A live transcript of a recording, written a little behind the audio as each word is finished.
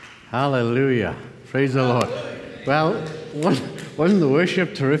Hallelujah. Praise the Lord. Well, wasn't the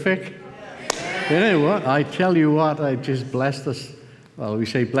worship terrific? You know what? I tell you what, I just blessed us. Well, we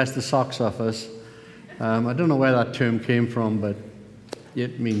say bless the socks off us. I don't know where that term came from, but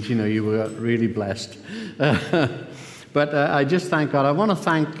it means, you were really blessed. But I just thank God. I want to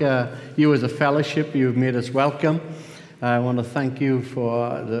thank you as a fellowship. You've made us welcome. I want to thank you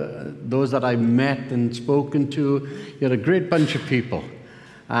for those that I've met and spoken to. You're a great bunch of people.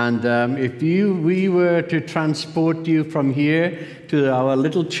 And if we were to transport you from here to our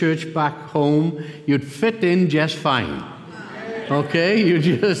little church back home, you'd fit in just fine. Okay? You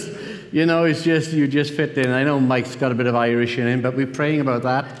just fit in. I know Mike's got a bit of Irish in him, but we're praying about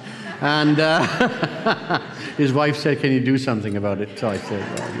that. And his wife said, "Can you do something about it?" So I said,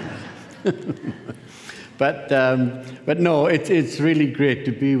 well, But no, it's really great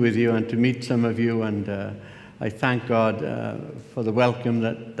to be with you and to meet some of you, and I thank God for the welcome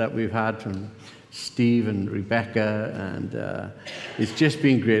that we've had from Steve and Rebecca, and it's just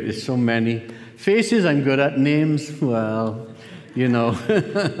been great. There's so many faces I'm good at. Names, well, and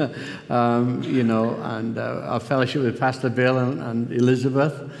our fellowship with Pastor Bill and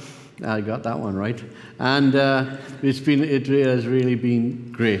Elizabeth. I got that one right. And it has really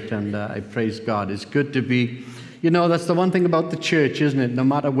been great, and I praise God. It's good to be, that's the one thing about the church, isn't it? No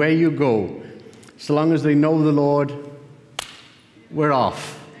matter where you go, so long as they know the Lord, we're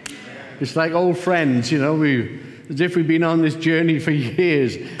off. It's like old friends, as if we've been on this journey for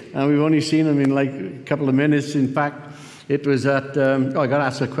years, and we've only seen them in like a couple of minutes. In fact, it was at, I got to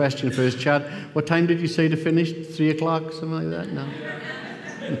ask a question first, Chad. What time did you say to finish? 3 o'clock, something like that? No.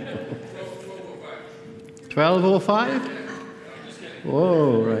 12:05?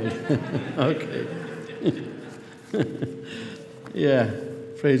 Whoa, right. Okay. Yeah,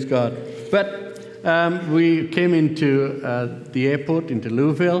 praise God. But we came into the airport, into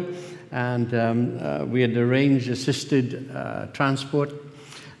Louisville, and we had arranged assisted transport.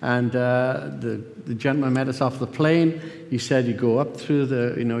 And the gentleman met us off the plane. He said, you go up through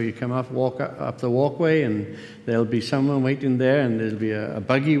you come up, walk up the walkway, and there'll be someone waiting there, and there'll be a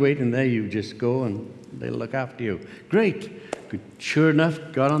buggy waiting there. You just go, and they'll look after you. Great. Sure enough,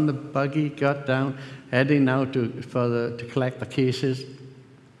 got on the buggy, got down, heading now to collect the cases.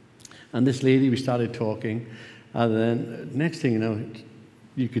 And this lady, we started talking, and then next thing you know,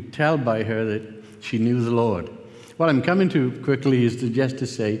 you could tell by her that she knew the Lord. What I'm coming to quickly is just to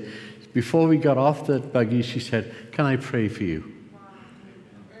say, before we got off the buggy, she said, "Can I pray for you?"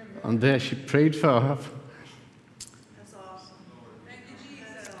 And there she prayed for her. That's awesome. Thank you,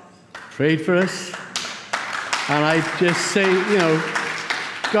 Jesus. Prayed for us. And I just say,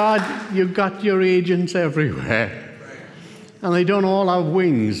 God, you've got your agents everywhere. And they don't all have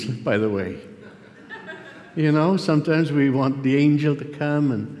wings, by the way. Sometimes we want the angel to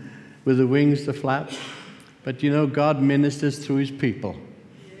come and with the wings to flap. But God ministers through his people.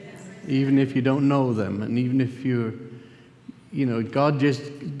 Even if you don't know them, and even if you're,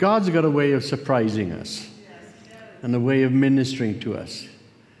 God's got a way of surprising us and a way of ministering to us.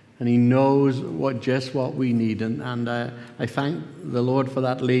 And he knows just what we need. And I thank the Lord for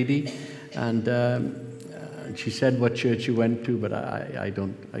that lady. And she said what church you went to, but I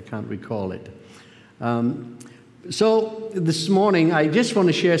can't recall it. So this morning, I just want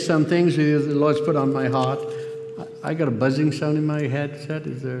to share some things with you that the Lord's put on my heart. I got a buzzing sound in my headset.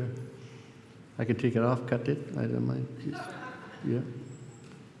 Is there? I can take it off, cut it. I don't mind. Yeah.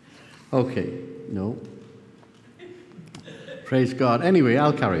 Okay. No. Praise God. Anyway,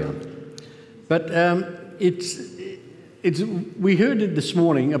 I'll carry on. But we heard it this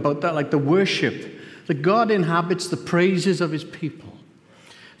morning about that, like the worship. That God inhabits the praises of his people.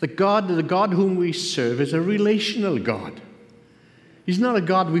 The God whom we serve is a relational God. He's not a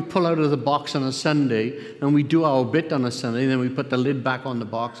God we pull out of the box on a Sunday and we do our bit on a Sunday and then we put the lid back on the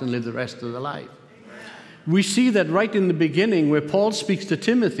box and live the rest of the life. We see that right in the beginning where Paul speaks to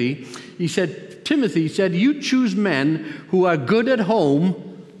Timothy. He said, you choose men who are good at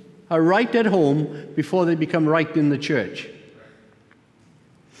home, are right at home before they become right in the church.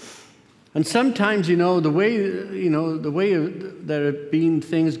 And sometimes, the way there have been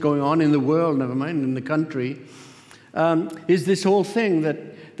things going on in the world, never mind in the country, is this whole thing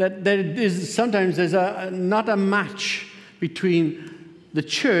that there is sometimes there's not a match between the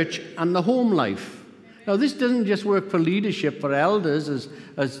church and the home life. Now, this doesn't just work for leadership, for elders,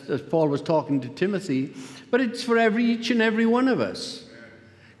 as Paul was talking to Timothy, but it's for each and every one of us.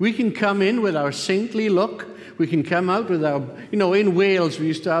 We can come in with our saintly look. We can come out with our, in Wales, we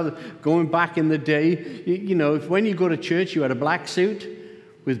used to have, going back in the day, when you go to church, you had a black suit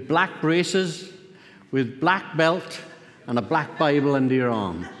with black braces, with black belt, and a black Bible under your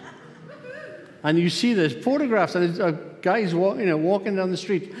arm. And you see there's photographs, and there's guys walking down the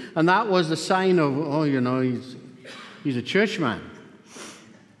street, and that was the sign of, he's a churchman.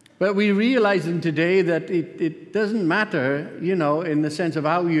 But we're realizing today that it doesn't matter, in the sense of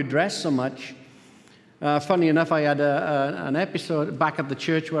how you dress so much. Funny enough, I had an episode back at the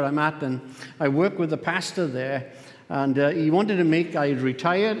church where I'm at, and I work with the pastor there, and he wanted to make, I had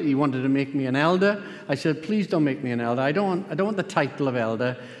retired, he wanted to make me an elder. I said, please don't make me an elder. I don't want the title of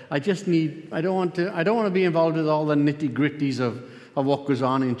elder. I don't want to be involved with all the nitty-gritties of what goes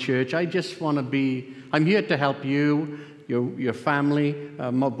on in church. I just want to be, I'm here to help you, your family,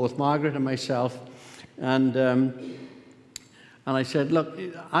 both Margaret and myself. And I said, look,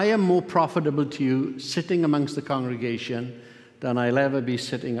 I am more profitable to you sitting amongst the congregation than I'll ever be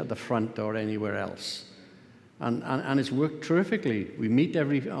sitting at the front or anywhere else. And it's worked terrifically. We meet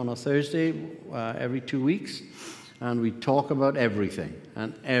on a Thursday every 2 weeks, and we talk about everything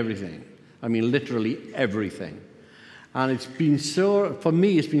and everything. I mean, literally everything. And it's been for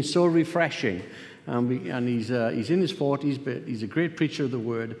me, it's been so refreshing. And he's in his 40s, but he's a great preacher of the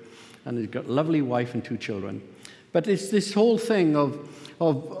word, and he's got a lovely wife and 2 children. But it's this whole thing of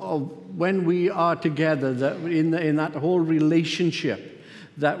when we are together, that in that whole relationship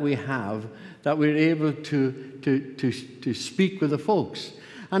that we have, that we're able to speak with the folks.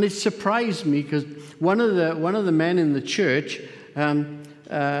 And it surprised me because one of the men in the church,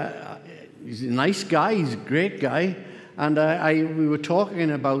 he's a nice guy, he's a great guy, and we were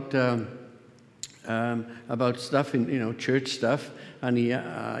talking about stuff in church stuff, and he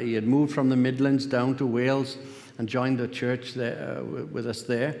had moved from the Midlands down to Wales and joined the church there, with us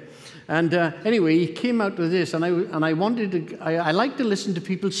there. And anyway, he came out with this, and I like to listen to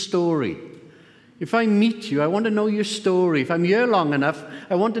people's story. If I meet you, I want to know your story. If I'm here long enough,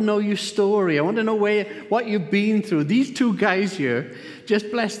 I want to know your story. I want to know what you've been through. These 2 guys here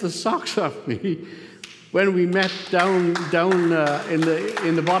just blessed the socks off me when we met down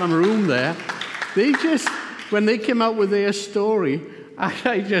in the bottom room there. They just, when they came out with their story,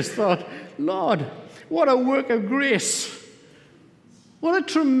 I just thought, Lord, what a work of grace. What a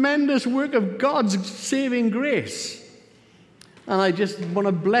tremendous work of God's saving grace. And I just want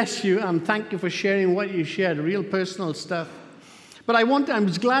to bless you and thank you for sharing what you shared, real personal stuff. But I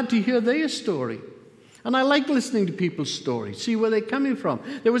was glad to hear their story. And I like listening to people's stories, see where they're coming from.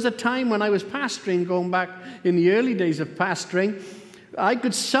 There was a time when I was pastoring, going back in the early days of pastoring, I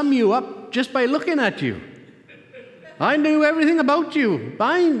could sum you up just by looking at you. I knew everything about you.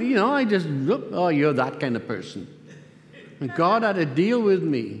 I just looked, oh, you're that kind of person. And God had to deal with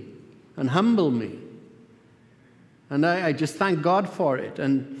me and humble me. And I just thank God for it.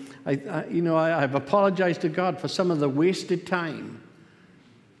 And I've apologized to God for some of the wasted time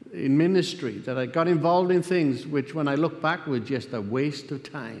in ministry, that I got involved in things which, when I look back, were just a waste of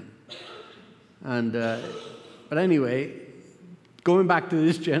time. And but anyway, going back to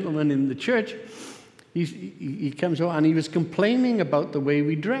this gentleman in the church, he comes over and he was complaining about the way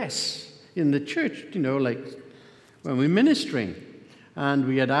we dress in the church, like when we're ministering. And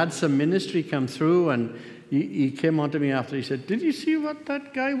we had some ministry come through, and he came on to me after. He said, did you see what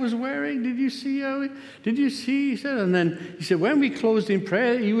that guy was wearing? Did you see? He said, and then he said, when we closed in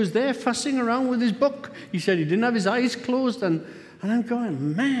prayer, he was there fussing around with his book. He said he didn't have his eyes closed. And I'm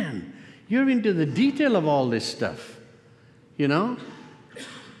going, man, you're into the detail of all this stuff, And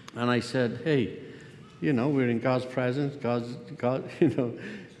I said, hey, we're in God's presence. God,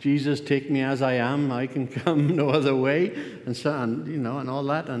 Jesus, take me as I am. I can come no other way. And so, and all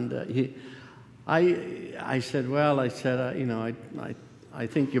that. And I said, I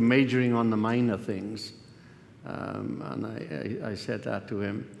think you're majoring on the minor things. And I said that to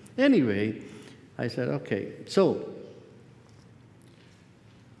him. Anyway, I said, okay. So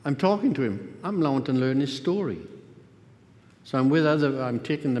I'm talking to him. I'm wanting to learn his story. So I'm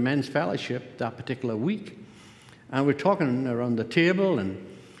taking the men's fellowship that particular week. And we're talking around the table, and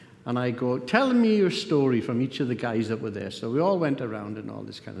I go, tell me your story from each of the guys that were there. So we all went around and all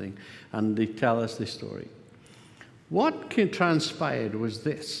this kind of thing, and they tell us this story. What transpired was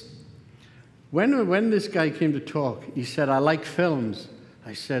this. When this guy came to talk, he said, I like films.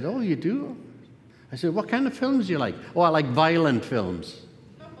 I said, oh, you do? I said, what kind of films do you like? Oh, I like violent films.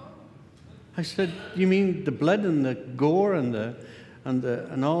 I said, you mean the blood and the gore and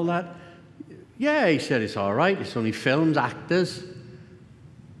all that? Yeah, he said, it's all right. It's only films, actors.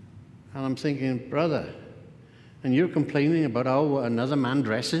 And I'm thinking, brother, and you're complaining about how another man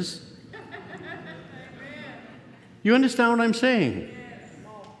dresses? You understand what I'm saying?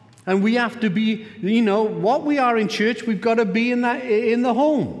 And we have to be, what we are in church, we've got to be in the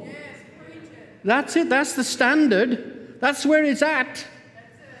home. That's it. That's the standard. That's where it's at.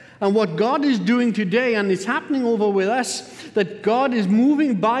 And what God is doing today, and it's happening over with us, that God is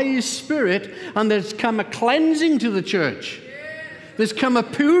moving by His Spirit, and there's come a cleansing to the church. There's come a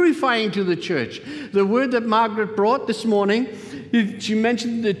purifying to the church. The word that Margaret brought this morning, she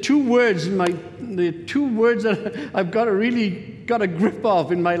mentioned the two words that I've got a grip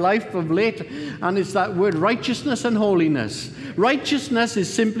of in my life of late, and it's that word righteousness and holiness. Righteousness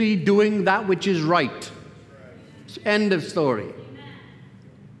is simply doing that which is right. End of story.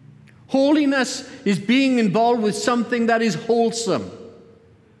 Holiness is being involved with something that is wholesome.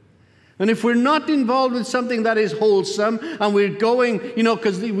 And if we're not involved with something that is wholesome, and we're going,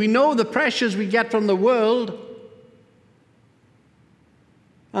 because we know the pressures we get from the world,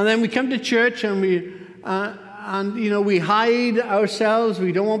 and then we come to church and we hide ourselves.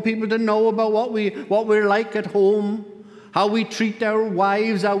 We don't want people to know about what we're like at home, how we treat our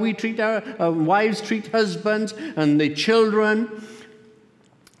wives, how we treat our wives treat husbands and the children.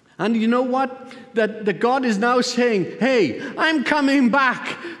 And you know what? That God is now saying, hey, I'm coming back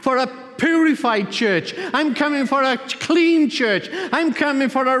for a purified church. I'm coming for a clean church. I'm coming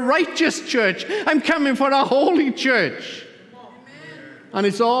for a righteous church. I'm coming for a holy church. And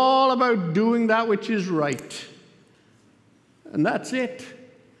it's all about doing that which is right. And that's it.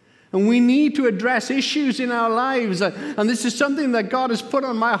 And we need to address issues in our lives. And this is something that God has put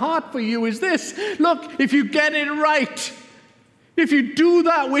on my heart for you, is this. Look, if you get it right, if you do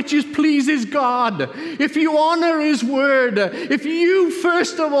that which pleases God, if you honor His word, if you,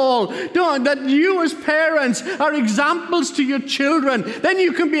 first of all, that you as parents are examples to your children, then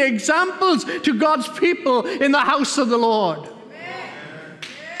you can be examples to God's people in the house of the Lord. Amen.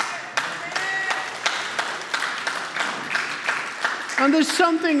 And there's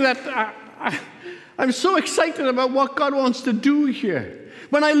something that I'm so excited about what God wants to do here.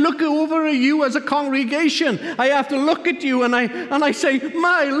 When I look over at you as a congregation, I have to look at you and I say,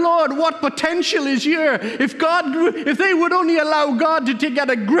 my Lord, what potential is here? If they would only allow God to get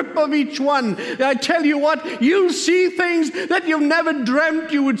a grip of each one, I tell you what, you'll see things that you've never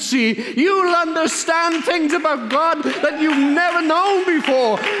dreamt you would see. You'll understand things about God that you've never known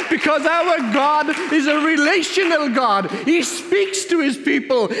before, because our God is a relational God. He speaks to His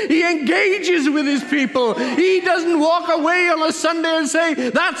people. He engages with His people. He doesn't walk away on a Sunday and say,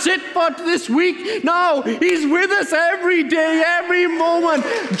 that's it for this week. No, He's with us every day, every moment.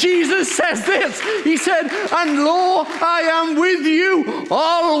 Jesus says this. He said, and lo, I am with you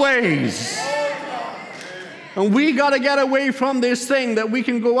always. And we got to get away from this thing that we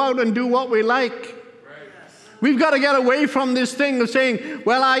can go out and do what we like. We've got to get away from this thing of saying,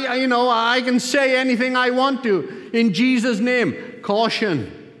 well, I can say anything I want to. In Jesus' name,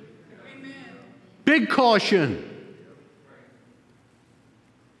 caution. Amen. Big caution.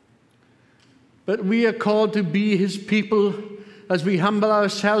 But we are called to be His people as we humble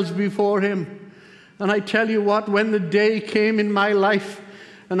ourselves before Him. And I tell you what, when the day came in my life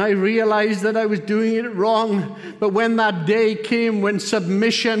and I realized that I was doing it wrong, but when that day came, when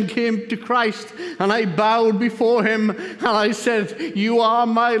submission came to Christ, and I bowed before Him and I said, you are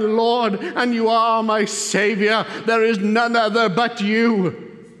my Lord and you are my Savior. There is none other but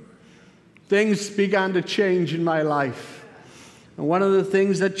you. Things began to change in my life. And one of the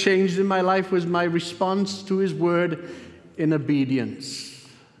things that changed in my life was my response to His word in obedience.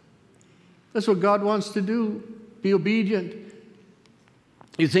 That's what God wants to do. Be obedient.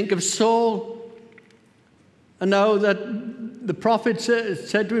 You think of Saul, and now that the prophet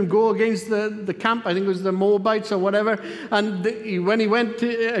said to him, go against the camp, I think it was the Moabites or whatever, and when he went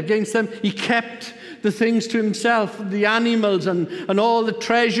against them, he kept the things to himself, the animals and all the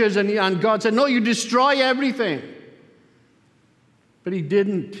treasures, and God said, no, you destroy everything. But he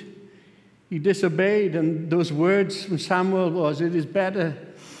didn't. He disobeyed, and those words from Samuel was, it is better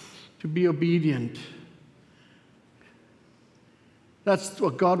to be obedient. That's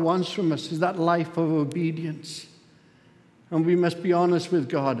what God wants from us, is that life of obedience. And we must be honest with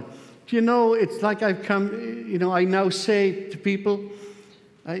God. Do you know, it's like I've come, I now say to people,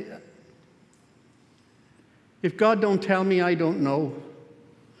 if God don't tell me, I don't know.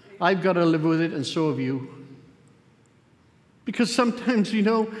 I've got to live with it, and so have you. Because sometimes,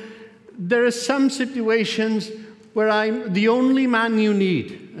 there are some situations where I'm the only man you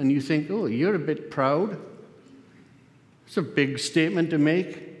need. And you think, oh, you're a bit proud. It's a big statement to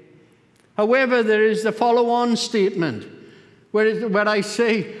make. However, there is the follow-on statement where I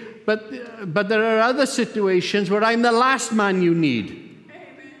say, but there are other situations where I'm the last man you need.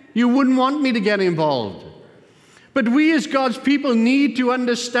 You wouldn't want me to get involved. But we as God's people need to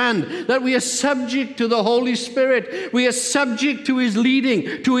understand that we are subject to the Holy Spirit. We are subject to His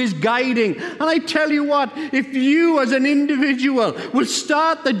leading, to His guiding. And I tell you what, if you as an individual will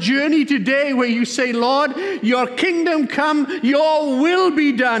start the journey today where you say, Lord, your kingdom come, your will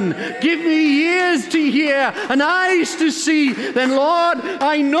be done. Give me ears to hear and eyes to see. Then, Lord,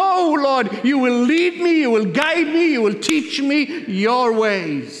 I know, Lord, you will lead me, you will guide me, you will teach me your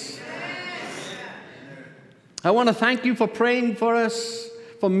ways. I want to thank you for praying for us,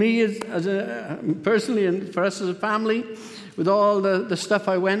 for me personally, and for us as a family, with all the stuff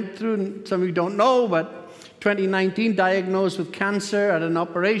I went through. And some of you don't know, but 2019, diagnosed with cancer, had an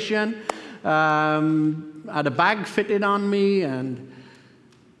operation, had a bag fitted on me, and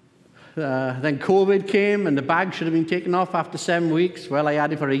then COVID came, and the bag should have been taken off after 7 weeks. Well, I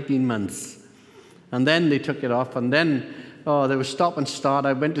had it for 18 months. And then they took it off, and then, there was stop and start.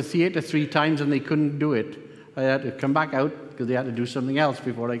 I went to theater 3 times, and they couldn't do it. I had to come back out because they had to do something else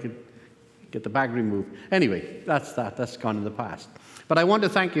before I could get the bag removed. Anyway, that's that. That's gone in the past. But I want to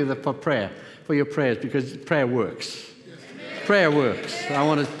thank you for prayer, for your prayers, because prayer works. Yes. Prayer works. I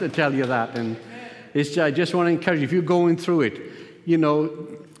want to tell you that. And I just want to encourage you, if you're going through it,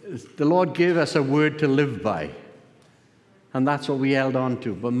 the Lord gave us a word to live by. And that's what we held on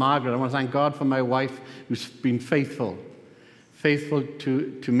to. But Margaret, I want to thank God for my wife who's been faithful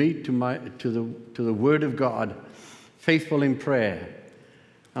to me, to the Word of God, faithful in prayer.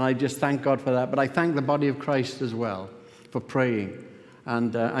 And I just thank God for that. But I thank the body of Christ as well for praying.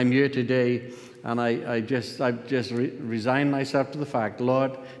 And I'm here today, and I've just resigned myself to the fact,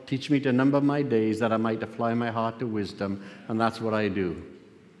 Lord, teach me to number my days that I might apply my heart to wisdom. And that's what I do.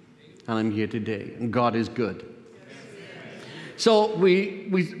 And I'm here today. And God is good. So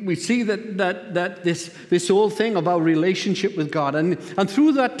we see that this whole thing of our relationship with God, and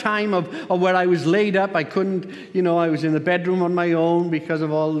through that time of where I was laid up, I couldn't, I was in the bedroom on my own because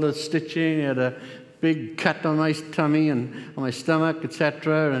of all the stitching. I had a big cut on my tummy and on my stomach,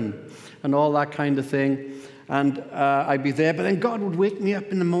 etc., and all that kind of thing. And I'd be there, but then God would wake me up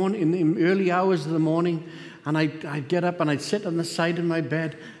in the morning, in the early hours of the morning, and I'd get up and I'd sit on the side of my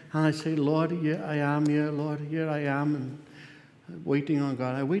bed, and I'd say, Lord, here I am, Lord, here I am, and waiting on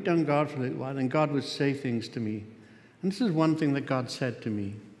God. I wait on God for a little while, and God would say things to me. And this is one thing that God said to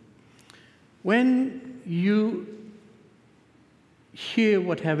me. When you hear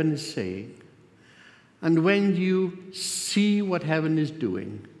what heaven is saying, and when you see what heaven is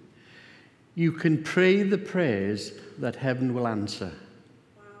doing, you can pray the prayers that heaven will answer.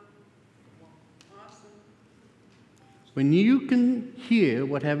 Wow. Awesome. When you can hear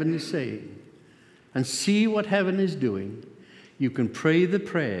what heaven is saying and see what heaven is doing, you can pray the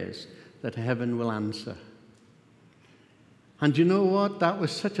prayers that heaven will answer. And you know what? That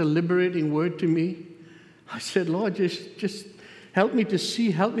was such a liberating word to me. I said, Lord, just help me to see,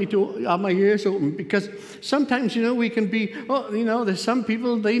 help me to have my ears open. Because sometimes, we can be, there's some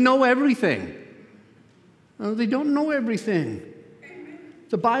people, they know everything. They don't know everything.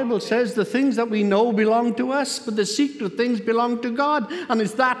 The Bible says the things that we know belong to us, but the secret things belong to God. And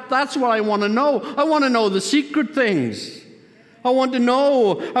that's what I want to know. I want to know the secret things. I want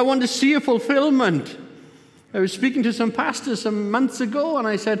to see a fulfillment. I was speaking to some pastors some months ago, and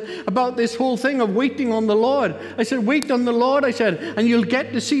I said about this whole thing of waiting on the Lord. I said, wait on the Lord, I said, and you'll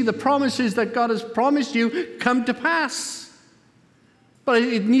get to see the promises that God has promised you come to pass. But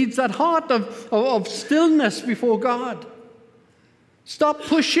it needs that heart of stillness before God. Stop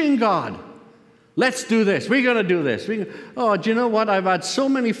pushing God. Let's do this. We're going to do this. Do you know what? I've had so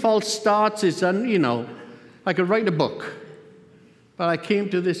many false starts. I could write a book. But I came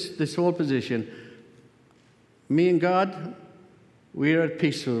to this whole position. Me and God, we're at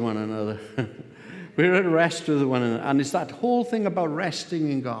peace with one another. We're at rest with one another. And it's that whole thing about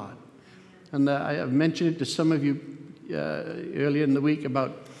resting in God. And I have mentioned it to some of you earlier in the week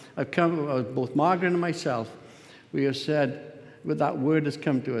about, both Margaret and myself, we have said, with that word has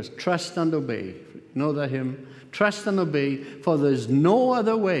come to us, trust and obey. You know that hymn? Trust and obey, for there's no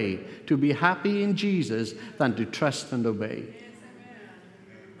other way to be happy in Jesus than to trust and obey.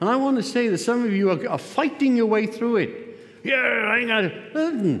 And I want to say that some of you are fighting your way through it.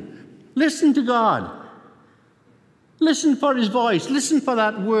 Listen to God. Listen for His voice. Listen for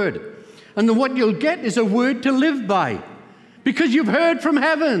that word. And then what you'll get is a word to live by. Because you've heard from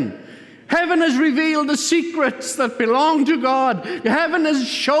heaven. Heaven has revealed the secrets that belong to God. Heaven has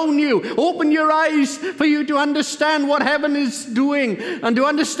shown you. Open your eyes for you to understand what heaven is doing and to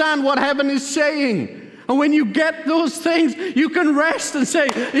understand what heaven is saying. And when you get those things, you can rest and say,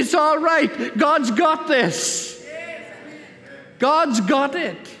 it's all right. God's got this. God's got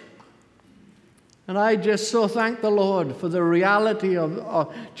it. And I just so thank the Lord for the reality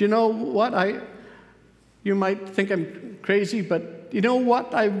of do you know what? You might think I'm crazy, but you know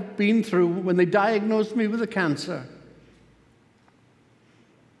what I've been through when they diagnosed me with a cancer?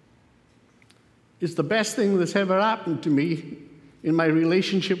 It's the best thing that's ever happened to me in my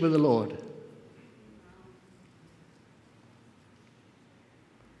relationship with the Lord.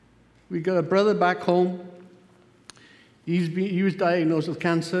 We got a brother back home. He was diagnosed with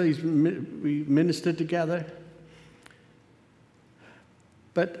cancer. We ministered together.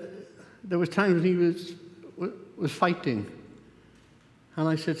 But there was times when he was fighting. And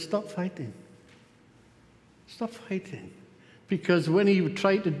I said, stop fighting. Stop fighting. Because when he would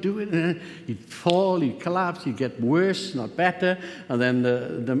try to do it, he'd fall, he'd collapse, he'd get worse, not better. And then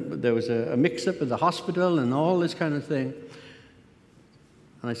there was a mix-up at the hospital and all this kind of thing.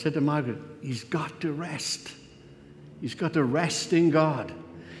 And I said to Margaret, he's got to rest. He's got to rest in God.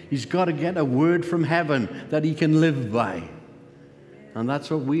 He's got to get a word from heaven that he can live by. And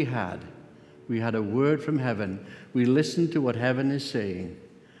that's what we had. We had a word from heaven. We listened to what heaven is saying.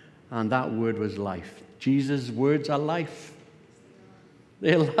 And that word was life. Jesus' words are life.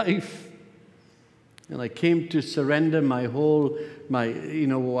 They're life. And I came to surrender however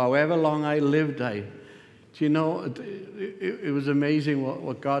long I lived, it was amazing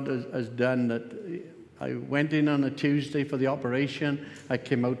what God has done. That I went in on a Tuesday for the operation. I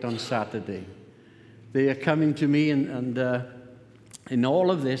came out on Saturday. They are coming to me, and in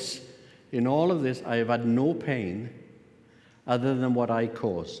all of this, I have had no pain other than what I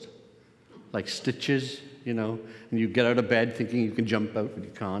caused, like stitches, and you get out of bed thinking you can jump out, but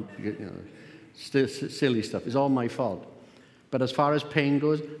you can't. Silly stuff. It's all my fault. But as far as pain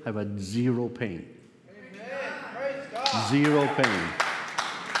goes, I've had zero pain. Zero pain.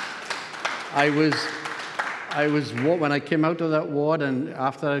 When I came out of that ward, and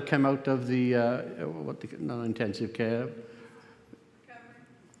after I came out of the non-intensive care,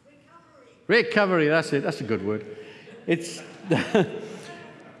 recovery. That's it. That's a good word. It's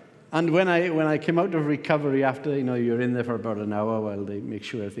and when I came out of recovery, after you're in there for about an hour while they make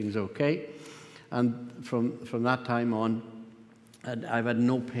sure everything's okay, and from that time on, I've had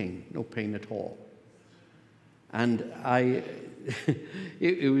no pain at all. And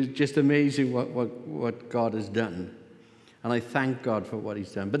it was just amazing what God has done. And I thank God for what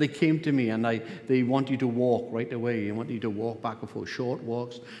he's done. But they came to me, and they want you to walk right away. They want you to walk back and forth, short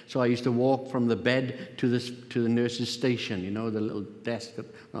walks. So I used to walk from the bed to the nurse's station, the little desk,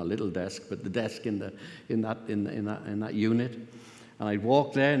 not a little desk, but the desk in that unit. And I'd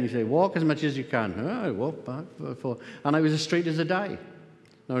walk there, and he'd say, walk as much as you can. I'd walk back and forth. And I was as straight as a die.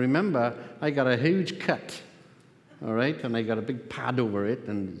 Now remember, I got a huge cut. All right, and I got a big pad over it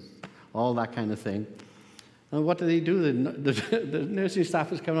and all that kind of thing. And what do? The nursing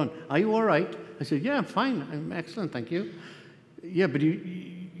staff is coming on. Are you all right? I said, yeah, I'm fine. I'm excellent, thank you. Yeah, but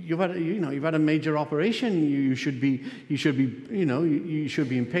you've had a major operation. You should be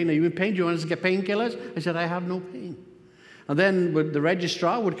in pain. Are you in pain? Do you want us to get painkillers? I said, I have no pain. And then the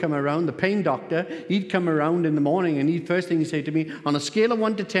registrar would come around, the pain doctor. He'd come around in the morning, and first thing he'd say to me, on a scale of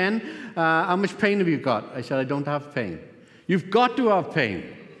 1 to 10, how much pain have you got? I said, I don't have pain. You've got to have pain.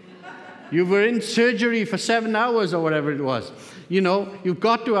 You were in surgery for 7 hours or whatever it was. You've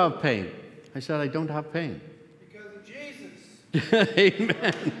got to have pain. I said, I don't have pain. Because of Jesus.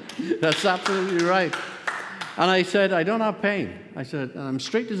 Amen. That's absolutely right. And I said, I don't have pain. I said, I'm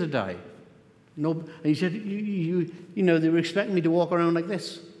straight as a die. No, and he said, they were expecting me to walk around like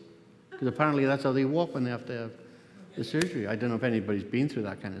this. Because apparently that's how they walk when they have to have the surgery. I don't know if anybody's been through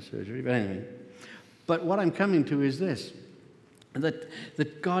that kind of surgery, but anyway. But what I'm coming to is this,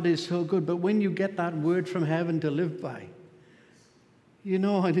 that God is so good. But when you get that word from heaven to live by,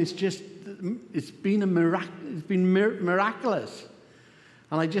 and it's been miraculous.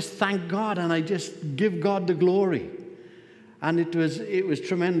 And I just thank God, and I just give God the glory. And it was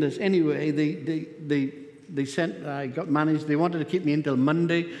tremendous. Anyway, they sent. They wanted to keep me until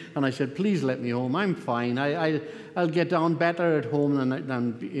Monday, and I said, please let me home. I'm fine. I'll get on better at home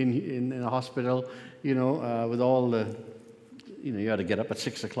than in the hospital. With all the, you had to get up at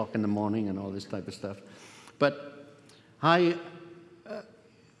 6 o'clock in the morning and all this type of stuff. But the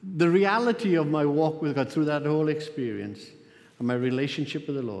reality of my walk with God through that whole experience and my relationship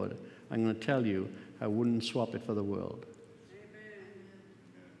with the Lord, I'm going to tell you, I wouldn't swap it for the world.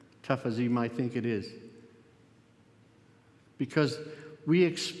 Tough as you might think it is. Because we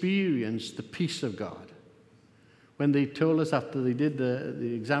experienced the peace of God. When they told us after they did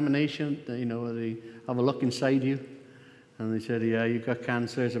the examination, they have a look inside you, and they said, yeah, you've got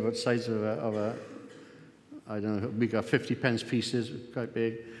cancer. It's about the size of a I don't know, we got 50 pence pieces, quite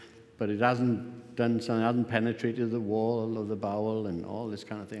big. but it hasn't done something, hasn't penetrated the wall of the bowel and all this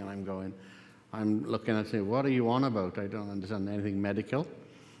kind of thing. And I'm looking at saying, what are you on about? I don't understand anything medical.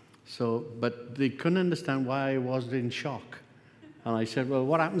 So, but they couldn't understand why I was in shock. And I said, well,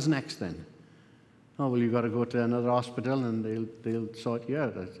 what happens next then? Oh, well, you've got to go to another hospital and they'll sort you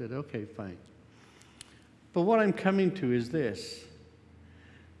out. I said, okay, fine. But what I'm coming to is this,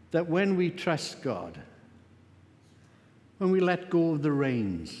 that when we trust God, when we let go of the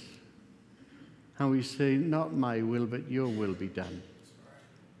reins, and we say, not my will, but your will be done,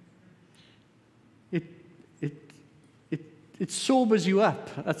 it sobers you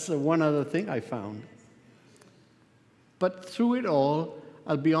up. That's the one other thing I found. But through it all,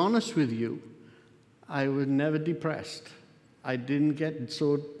 I'll be honest with you, I was never depressed. I didn't get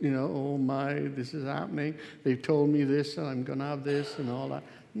so, oh my, this is happening. They've told me this, and I'm going to have this, and all that.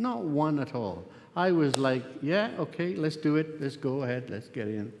 Not one at all. I was like, yeah, okay, let's do it. Let's go ahead. Let's get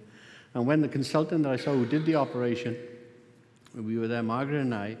in. And when the consultant that I saw who did the operation, we were there, Margaret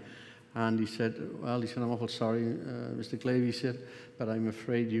and I, and he said, I'm awful sorry, Mr. Clave, he said, but I'm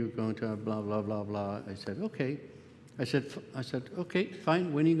afraid you're going to have blah, blah, blah, blah. I said, okay. I said, okay,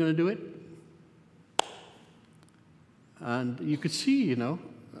 fine. When are you going to do it? And you could see, the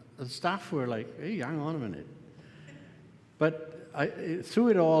staff were like, hey, hang on a minute. But through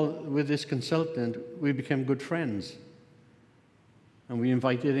it all, with this consultant, we became good friends. And we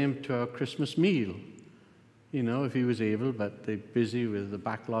invited him to our Christmas meal, if he was able, but they're busy with the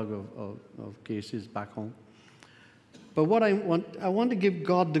backlog of cases back home. But what I want to give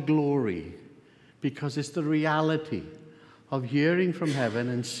God the glory, because it's the reality of hearing from heaven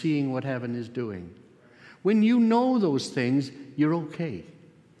and seeing what heaven is doing. When you know those things, you're okay.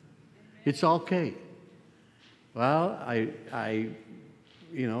 It's okay. Well,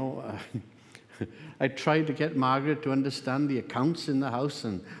 I tried to get Margaret to understand the accounts in the house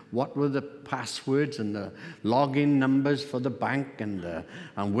and what were the passwords and the login numbers for the bank and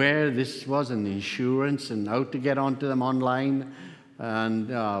where this was and the insurance and how to get onto them online. And,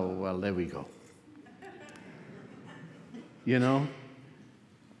 well, there we go.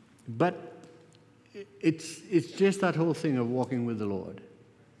 But it's just that whole thing of walking with the Lord.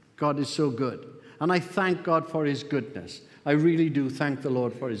 God is so good. And I thank God for his goodness. I really do thank the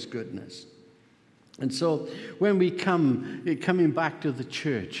Lord for his goodness. And so when we coming back to the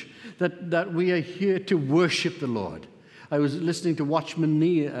church, that we are here to worship the Lord. I was listening to Watchman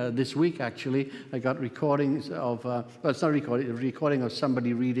Nee this week, actually. I got recordings of, it's not a recording of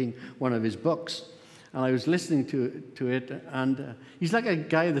somebody reading one of his books. And I was listening to it, and he's like a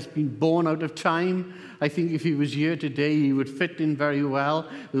guy that's been born out of time. I think if he was here today, he would fit in very well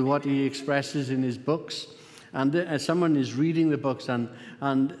with what he expresses in his books. And as someone is reading the books, and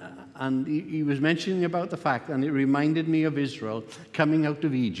he was mentioning about the fact, and it reminded me of Israel coming out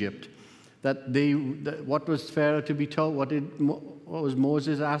of Egypt, that what was Pharaoh to be told? What was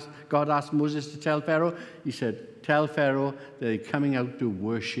Moses asked? God asked Moses to tell Pharaoh. He said, "Tell Pharaoh that they're coming out to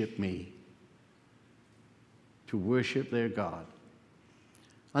worship me." To worship their God.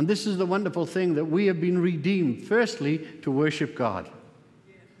 And this is the wonderful thing, that we have been redeemed, firstly, to worship God.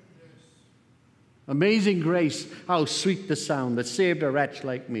 Amazing grace, how sweet the sound that saved a wretch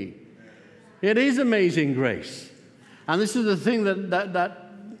like me. It is amazing grace. And this is the thing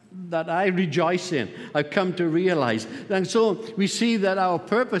that I rejoice in. I've come to realize. And so we see that our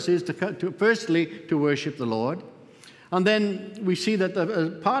purpose is firstly, to worship the Lord. And then we see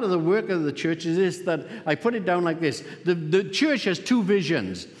that part of the work of the church is this, that I put it down like this. The church has two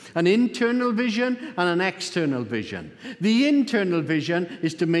visions, an internal vision and an external vision. The internal vision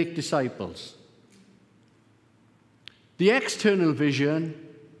is to make disciples. The external vision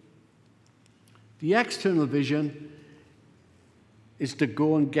is to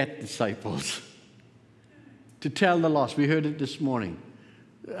go and get disciples, to tell the lost. We heard it this morning.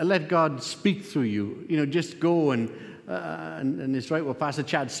 Let God speak through you. Just go and it's right what Pastor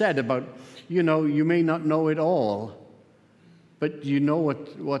Chad said about, you may not know it all, but you know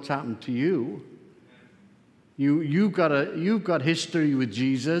what's happened to you. You've got history with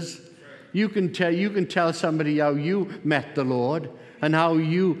Jesus. You can tell somebody how you met the Lord and how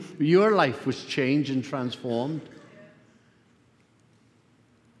your life was changed and transformed.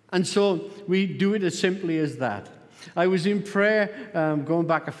 And so we do it as simply as that. I was in prayer going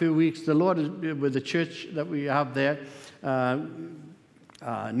back a few weeks. The Lord, with the church that we have there,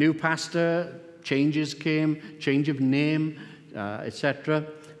 new pastor, changes came, change of name, etc.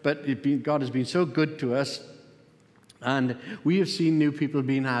 But God has been so good to us, and we have seen new people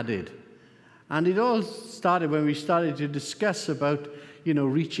being added. And it all started when we started to discuss about,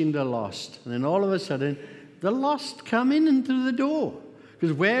 reaching the lost. And then all of a sudden, the lost come in and through the door.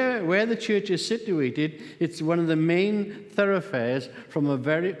 Because where the church is situated, it's one of the main thoroughfares from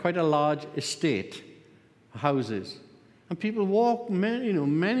quite a large estate, houses. And people walk,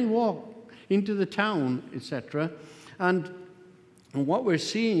 many walk into the town, etc. And what we're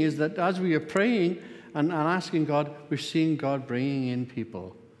seeing is that as we are praying and asking God, we're seeing God bringing in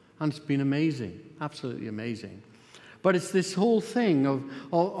people. And it's been amazing, absolutely amazing. But it's this whole thing of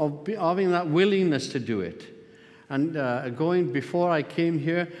having that willingness to do it. And before I came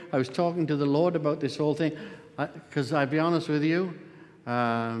here, I was talking to the Lord about this whole thing. Because I'll be honest with you,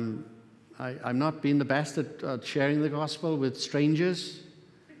 I'm not being the best at sharing the gospel with strangers.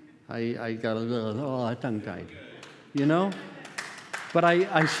 I got a little tongue-tied, you know? But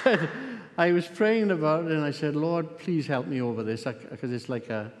I said, I was praying about it, and I said, Lord, please help me over this, because it's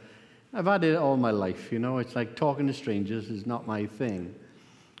like I've had it all my life, you know? It's like talking to strangers is not my thing.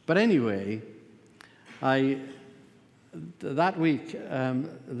 But anyway, that week, the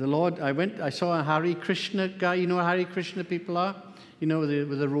Lord, I saw a Hare Krishna guy. You know what Hare Krishna people are? You know,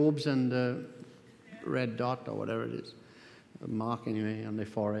 with the robes and the red dot or whatever it is, a mark anyway on their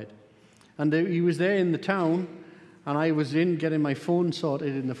forehead. And he was there in the town, and I was in getting my phone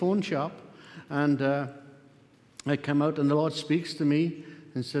sorted in the phone shop, and I come out, and the Lord speaks to me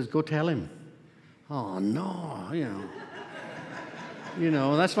and says, "Go tell him." Oh no,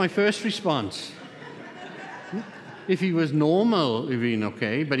 that's my first response. If he was normal, it'd been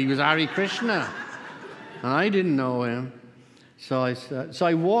okay, but he was Hare Krishna, and I didn't know him. So I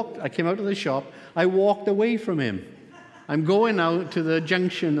came out of the shop, I walked away from him. I'm going out to the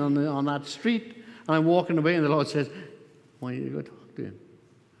junction on that street, and I'm walking away, and the Lord says, "Why don't you go talk to him?"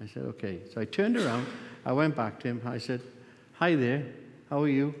 I said, "Okay." So I turned around, I went back to him, I said, "Hi there, how are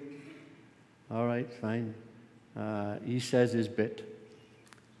you?" "All right, fine." He says his bit.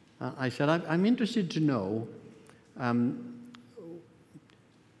 I said, I'm interested to know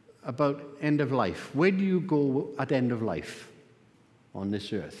about end of life. Where do you go at end of life on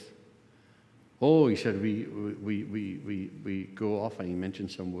this earth? "Oh," he said, we go off, and he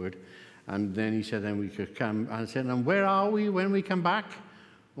mentioned some word. And then he said, then we could come. And I said, "And where are we when we come back?"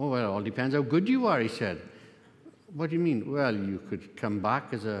 "Oh, well, it all depends how good you are," he said. "What do you mean?" "Well, you could come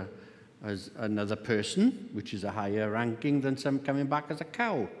back as another person, which is a higher ranking than some coming back as a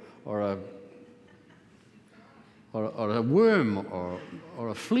cow, or a worm, or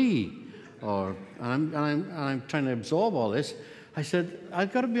a flea, and I'm trying to absorb all this. I said,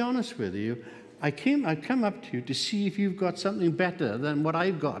 "I've got to be honest with you. I come up to you to see if you've got something better than what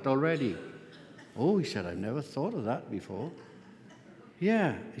I've got already." "Oh," he said, "I've never thought of that before."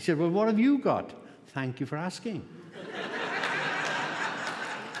 "Yeah." He said, "Well, what have you got?" "Thank you for asking."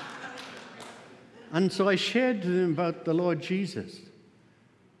 And so I shared with him about the Lord Jesus.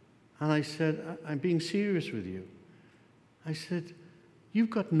 And I said, "I'm being serious with you." I said, "You've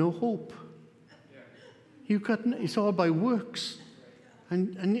got no hope. It's all by works.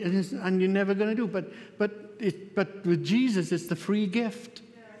 And you're never going to do. But with Jesus, it's the free gift."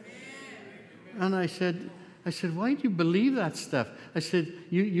 And I said, "Why do you believe that stuff?" I said,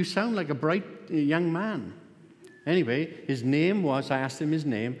 you sound like a bright young man." Anyway, I asked him his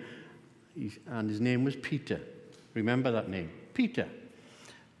name, and his name was Peter. Remember that name? Peter.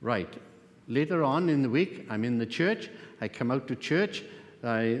 Right. Later on in the week, I'm in the church. I come out to church.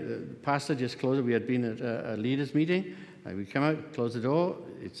 The pastor just closed it. We had been at a leaders' meeting. We come out, close the door.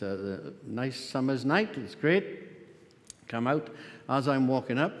 It's a nice summer's night. It's great. Come out. As I'm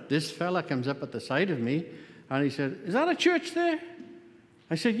walking up, this fella comes up at the side of me, and he said, "Is that a church there?"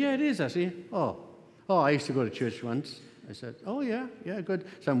 I said, "Yeah, it is." I said, Oh, I used to go to church once. I said, "Oh, yeah, good."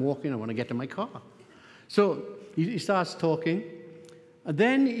 So I'm walking. I want to get to my car. So he starts talking. And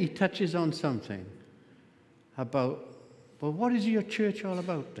then he touches on something about, "Well, what is your church all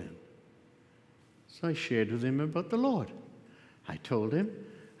about then?" So I shared with him about the Lord. I told him,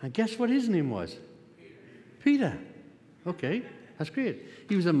 and guess what his name was? Peter. Okay, that's great.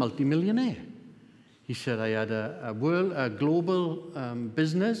 He was a multimillionaire. He said, "I had a global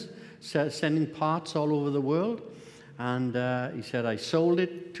business sending parts all over the world. And he said, I sold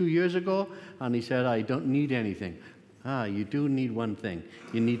it 2 years ago, and he said, I don't need anything." You do need one thing.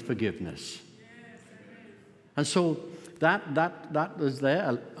 You need forgiveness. And so that was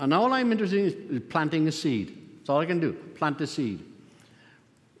there. And all I'm interested in is planting a seed. That's all I can do, plant a seed.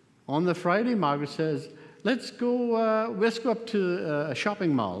 On the Friday, Margaret says, let's go up to a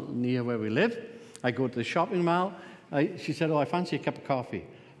shopping mall near where we live. I go to the shopping mall. She said, I fancy a cup of coffee.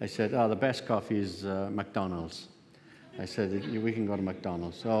 I said, the best coffee is McDonald's. I said, we can go to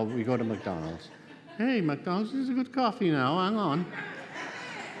McDonald's. So we go to McDonald's. Hey, McDonald's, this is a good coffee now. Hang on.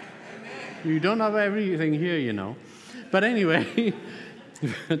 You don't have everything here, you know. But anyway,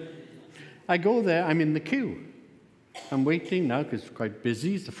 I go there, I'm in the queue. I'm waiting now because it's quite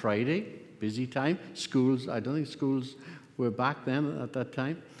busy. It's a Friday, busy time. Schools, I don't think schools were back then at that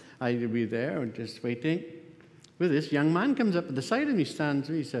time. I'd be there and just waiting. With this young man comes up at the side of me, stands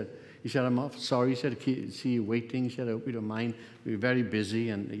me. He said, I'm off. Sorry. He said, I see you waiting. He said, I hope you don't mind. We were very busy.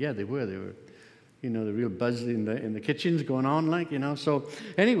 And yeah, they were. They were, the real buzz in the kitchens going on, So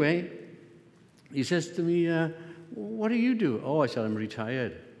anyway, he says to me, what do you do? Oh, I said, I'm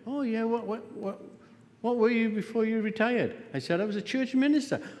retired. Oh, yeah, what were you before you retired? I said, I was a church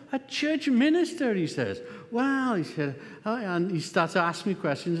minister. A church minister, he says. Wow, he said, and he starts to ask me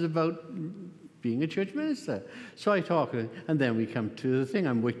questions about being a church minister. So I talk, and then we come to the thing.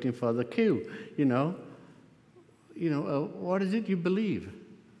 I'm waiting for the queue, what is it you believe?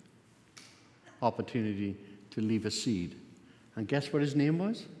 Opportunity to leave a seed. And guess what his name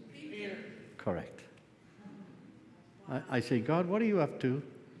was? Peter. Correct. I say, God, what are you up to?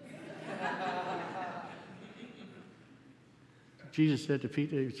 Jesus said to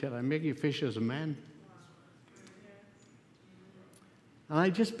Peter, he said, I make you fishers of men. And I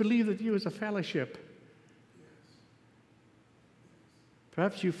just believe that you as a fellowship,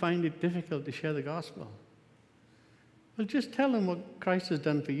 perhaps you find it difficult to share the gospel. Well, just tell them what Christ has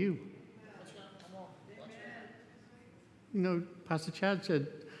done for you. Pastor Chad said,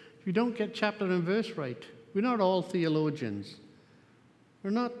 if you don't get chapter and verse right, we're not all theologians.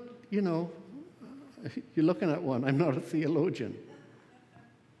 We're not, you're looking at one. I'm not a theologian.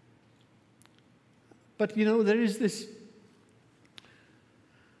 But, there is this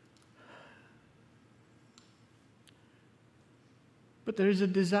but there is a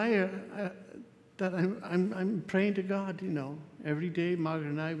desire that I'm praying to God, Every day, Margaret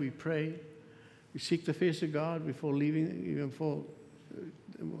and I, we pray. We seek the face of God before leaving,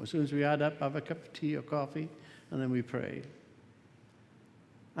 as soon as we add up, have a cup of tea or coffee, and then we pray.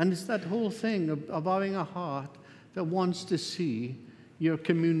 And it's that whole thing of having a heart that wants to see your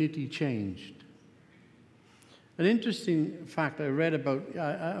community changed. An interesting fact I read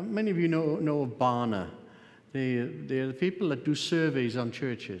about, many of you know of Barna. They're the people that do surveys on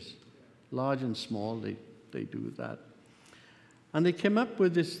churches, large and small, they do that. And they came up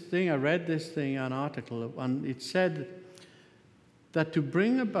with this thing, I read this thing, an article, and it said that to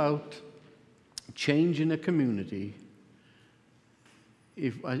bring about change in a community,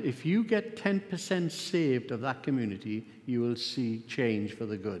 if you get 10% saved of that community, you will see change for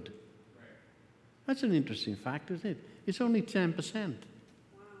the good. That's an interesting fact, isn't it? It's only 10%.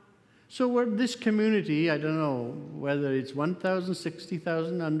 So we're this community, I don't know whether it's 1,000,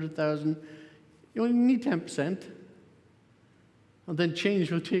 60,000, 100,000, you only need 10%. And then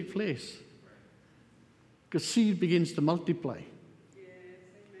change will take place. Because seed begins to multiply. Yes,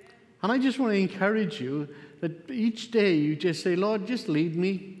 amen. And I just want to encourage you that each day you just say, Lord, just lead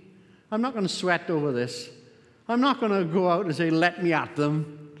me. I'm not going to sweat over this. I'm not going to go out and say, let me at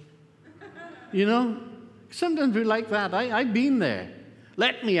them. Sometimes we like that. I've been there.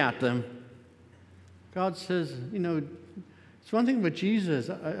 Let me at them. God says, it's one thing about Jesus.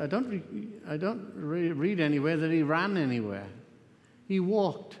 I don't read anywhere that he ran anywhere. He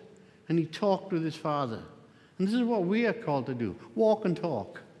walked and he talked with his Father. And this is what we are called to do. Walk and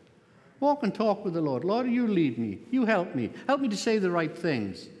talk. Walk and talk with the Lord. Lord, you lead me. You help me. Help me to say the right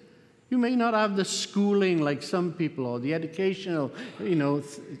things. You may not have the schooling like some people or the educational,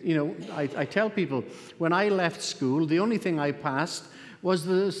 I tell people, when I left school, the only thing I passed was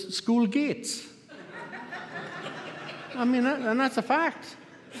the school gates. I mean, and that's a fact.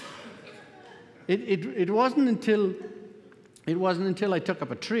 It wasn't until I took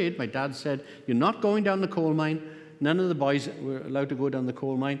up a trade. My dad said, you're not going down the coal mine. None of the boys were allowed to go down the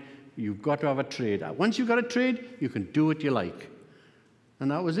coal mine. You've got to have a trade. Once you've got a trade, you can do what you like.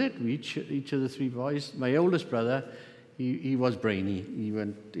 And that was it. Each of the three boys, my oldest brother, he was brainy. He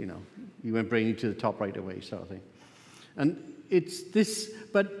went brainy to the top right away, sort of thing. And it's this,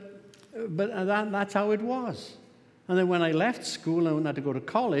 but that's how it was. And then when I left school and had to go to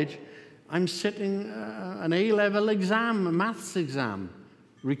college, I'm sitting an A-level exam, a maths exam,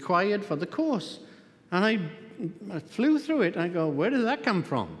 required for the course. And I flew through it, and I go, where did that come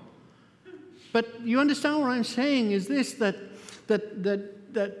from? But you understand what I'm saying is this, that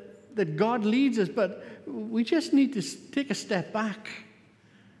God leads us, but we just need to take a step back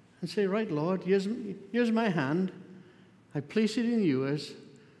and say, right, Lord, here's my hand. I place it in yours.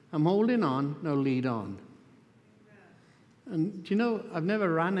 I'm holding on. Now lead on. And I've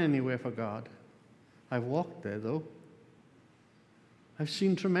never ran anywhere for God. I've walked there, though. I've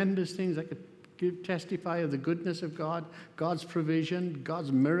seen tremendous things. I could testify of the goodness of God, God's provision,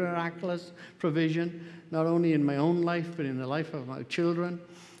 God's miraculous provision, not only in my own life, but in the life of my children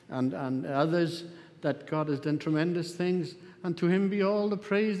and others, that God has done tremendous things. And to him be all the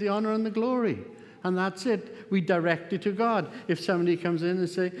praise, the honor, and the glory. And that's it. We direct it to God. If somebody comes in and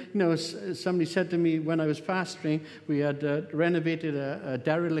say, somebody said to me when I was pastoring, we had renovated a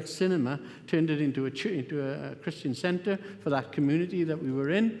derelict cinema, turned it into a Christian center for that community that we were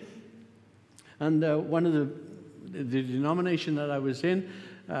in. And one of the denomination that I was in,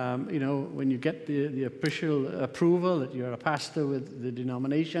 when you get the official approval that you're a pastor with the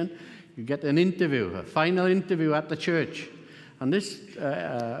denomination, you get an interview, a final interview at the church. And this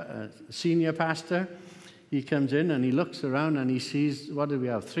senior pastor, he comes in and he looks around and he sees, what do we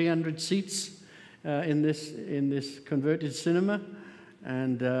have, 300 seats in this converted cinema.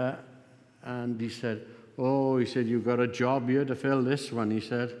 And he said, you've got a job here to fill this one, he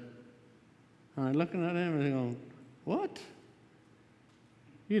said. And I'm looking at him and I'm going, what?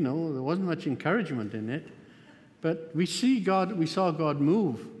 There wasn't much encouragement in it. But we saw God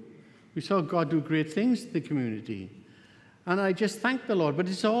move. We saw God do great things in the community. And I just thank the Lord. But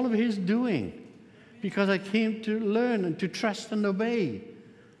it's all of his doing. Because I came to learn and to trust and obey.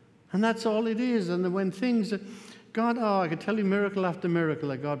 And that's all it is. And when things, I can tell you miracle after miracle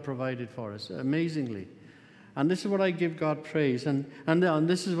that God provided for us, amazingly. And this is what I give God praise. And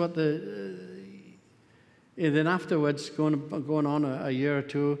this is what then afterwards, going on a year or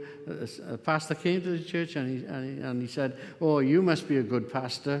two, a pastor came to the church and he said, "Oh, you must be a good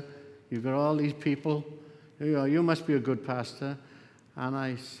pastor. You've got all these people. You must be a good pastor." And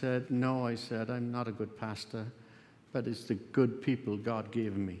I said, "No," I said, "I'm not a good pastor, but it's the good people God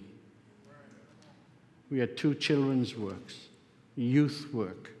gave me." We had 2 children's works, youth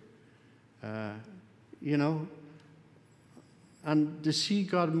work, and to see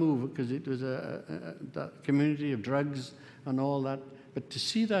God move, because it was that community of drugs and all that, but to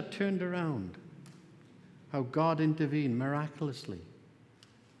see that turned around, how God intervened miraculously.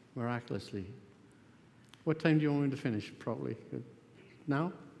 Miraculously. What time do you want me to finish? Probably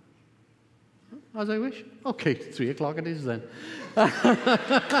now? As I wish? Okay, 3 o'clock it is then.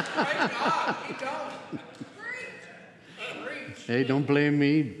 Hey, don't blame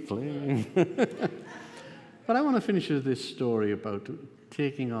me. Blame. But I want to finish with this story about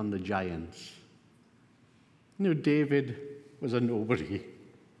taking on the giants. David was a nobody.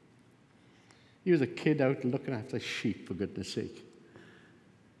 He was a kid out looking after sheep, for goodness sake.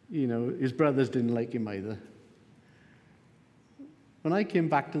 His brothers didn't like him either. When I came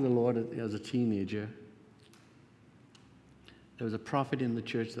back to the Lord as a teenager, there was a prophet in the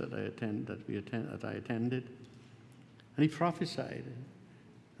church that I attended, and he prophesied.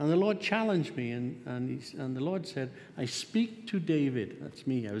 And the Lord challenged me, and the Lord said, "I speak to David." That's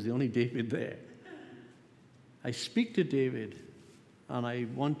me. I was the only David there. "I speak to David, and I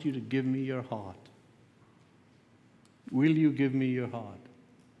want you to give me your heart. Will you give me your heart?"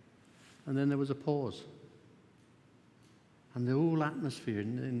 And then there was a pause. And the whole atmosphere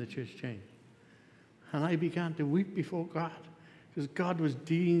in the church changed. And I began to weep before God, because God was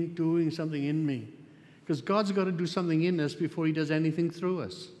doing something in me. Because God's got to do something in us before he does anything through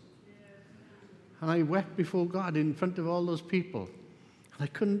us. And I wept before God in front of all those people. And I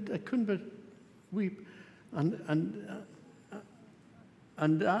couldn't but weep. And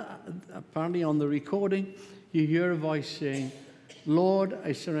apparently on the recording, you hear a voice saying, "Lord,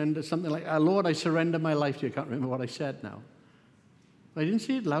 I surrender," something like, "Lord, I surrender my life to you." I can't remember what I said now. I didn't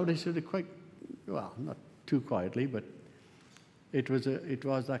say it loud. I said it quite, well, not too quietly, but it was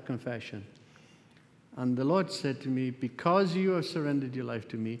that confession. And the Lord said to me, "Because you have surrendered your life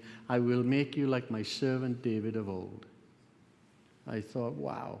to me, I will make you like my servant David of old." I thought,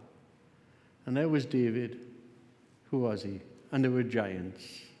 wow. And there was David. Who was he? And there were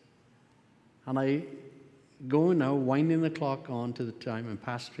giants. And I go now, winding the clock on to the time I'm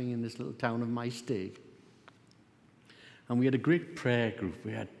pastoring in this little town of my stake. And we had a great prayer group.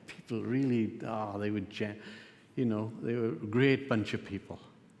 We had people really, they were a great bunch of people.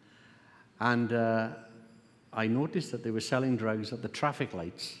 And I noticed that they were selling drugs at the traffic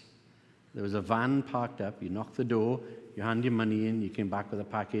lights. There was a van parked up. You knocked the door, you hand your money in, you came back with a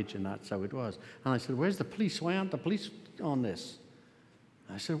package, and that's how it was. And I said, "Where's the police? Why aren't the police on this?"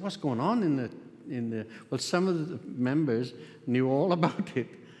 I said, "What's going on in the?" Well, some of the members knew all about it,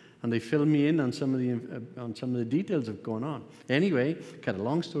 and they filled me in on some of the details of going on. Anyway, cut a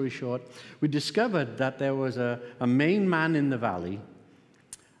long story short, we discovered that there was a main man in the valley,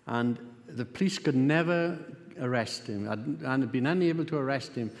 and the police could never arrest him, and had been unable to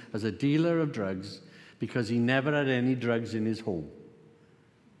arrest him as a dealer of drugs because he never had any drugs in his home.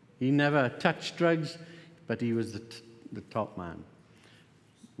 He never touched drugs, but he was the top man.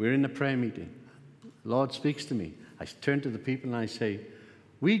 We're in a prayer meeting. The Lord speaks to me. I turn to the people and I say,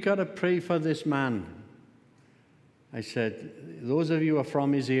 we got to pray for this man. I said, those of you who are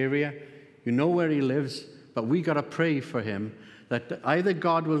from his area, you know where he lives, but we got to pray for him that either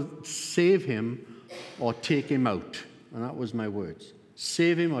God will save him or take him out. And that was my words.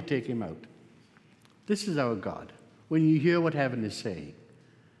 Save him or take him out. This is our God. When you hear what heaven is saying,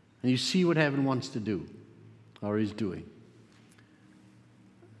 and you see what heaven wants to do, or is doing.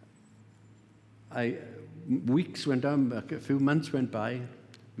 Weeks went on, a few months went by.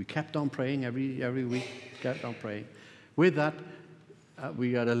 We kept on praying every week, kept on praying. With that,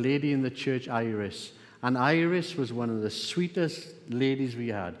 we had a lady in the church, Iris. And Iris was one of the sweetest ladies we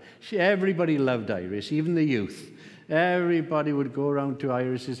had. Everybody loved Iris, even the youth. Everybody would go around to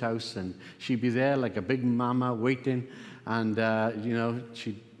Iris's house, and she'd be there like a big mama waiting. And,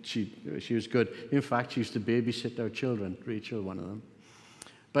 she was good. In fact, she used to babysit our children, Rachel, one of them.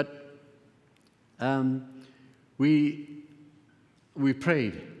 But we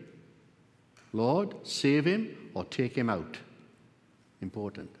prayed, Lord, save him or take him out.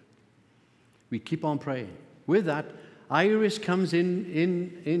 Important. We keep on praying. With that, Iris comes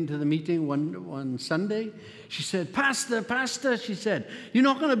into the meeting one Sunday. She said, Pastor, she said, you're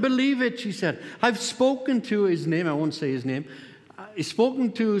not going to believe it, she said. I've spoken to his name, I won't say his name. I've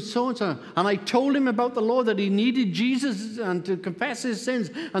spoken to so-and-so, and I told him about the Lord, that he needed Jesus and to confess his sins,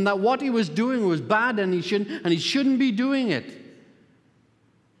 and that what he was doing was bad, and he shouldn't be doing it.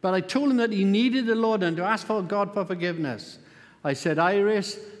 But I told him that he needed the Lord and to ask for God for forgiveness. I said,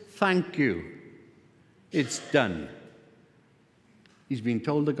 Iris, thank you. It's done. He's been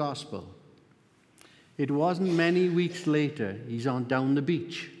told the gospel. It wasn't many weeks later, he's on down the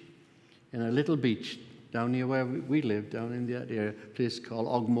beach, in a little beach, down near where we live, down in that area, a place called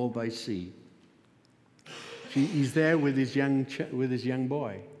Ogmore by Sea. He's there with his young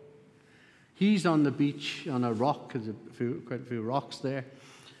boy. He's on the beach on a rock, there's quite a few rocks there,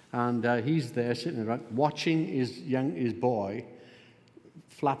 and he's there sitting around watching his boy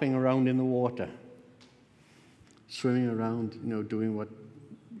flapping around in the water, swimming around, doing what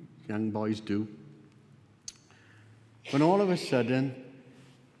young boys do. When all of a sudden,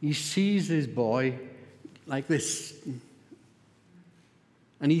 he sees his boy like this,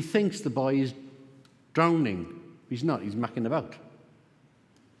 and he thinks the boy is drowning. He's not, he's mucking about.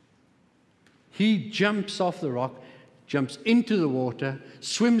 He jumps off the rock, jumps into the water,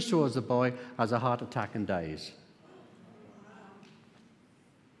 swims towards the boy, has a heart attack and dies.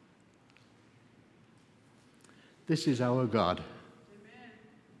 This is our God. Amen.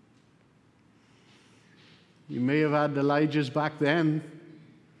 You may have had Elijah's back then,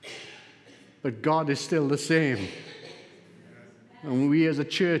 but God is still the same. And we as a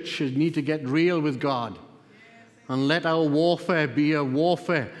church should need to get real with God and let our warfare be a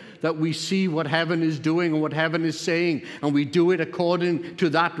warfare that we see what heaven is doing and what heaven is saying, and we do it according to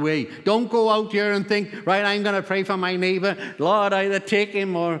that way. Don't go out here and think, right, I'm going to pray for my neighbor. Lord, either take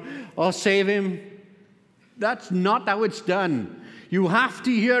him or save him. That's not how it's done. You have to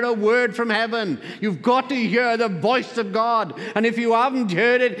hear a word from heaven. You've got to hear the voice of God. And if you haven't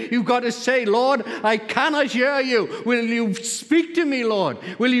heard it, you've got to say, Lord, I cannot hear you. Will you speak to me, Lord?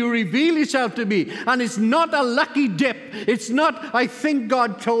 Will you reveal yourself to me? And it's not a lucky dip. It's not, I think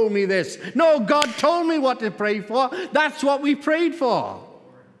God told me this. No, God told me what to pray for. That's what we prayed for.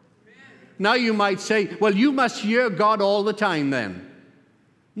 Now you might say, well, you must hear God all the time then.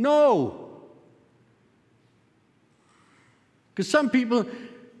 No. Because some people,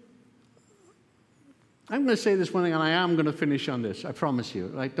 I'm going to say this one thing, and I am going to finish on this. I promise you.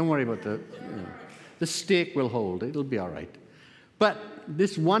 Right? Don't worry about the stake will hold. It'll be all right. But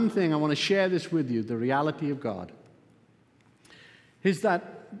this one thing, I want to share this with you, the reality of God, is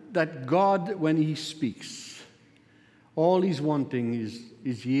that God, when he speaks, all he's wanting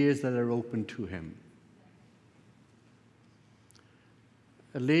is ears that are open to him.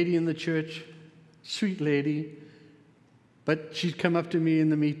 A lady in the church, sweet lady, but she'd come up to me in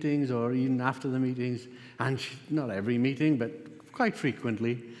the meetings or even after the meetings, and not every meeting, but quite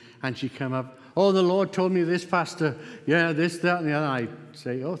frequently, and she'd come up, oh, the Lord told me this, Pastor. Yeah, this, that, and the other. I'd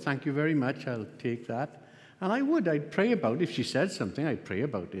say, oh, thank you very much. I'll take that. And I'd pray about it. If she said something, I'd pray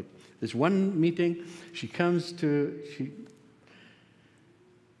about it. There's one meeting, she comes to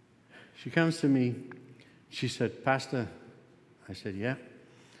me. She said, Pastor. I said, yeah.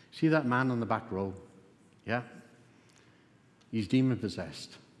 See that man on the back row? Yeah. He's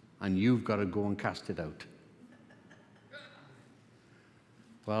demon-possessed, and you've got to go and cast it out.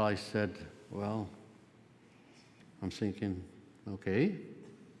 Well, I said, well, I'm thinking, okay.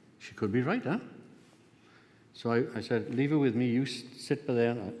 She could be right, huh? So I said, leave it with me. You sit by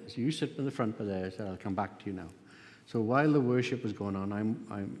there. You sit in the front by there. I said, I'll come back to you now. So while the worship was going on,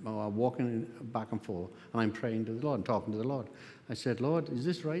 I'm walking back and forth, and I'm praying to the Lord and talking to the Lord. I said, Lord, is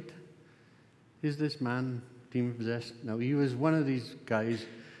this right? Is this man demon-possessed? Now, he was one of these guys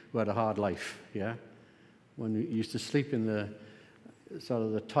who had a hard life, yeah? When he used to sleep in the sort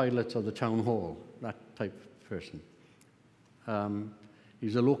of the toilets of the town hall, that type of person.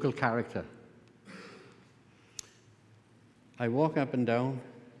 He's a local character. I walk up and down.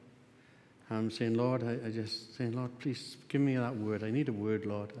 I'm saying, Lord, Lord, please give me that word. I need a word,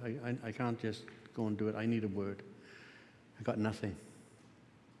 Lord. I can't just go and do it. I need a word. I got nothing.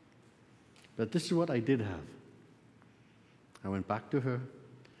 But this is what I did have. I went back to her,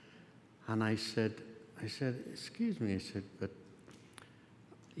 and I said, excuse me, I said, but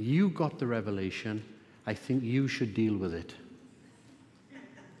you got the revelation. I think you should deal with it.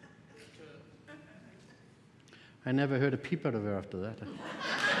 I never heard a peep out of her after that.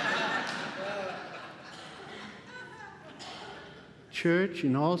 Church,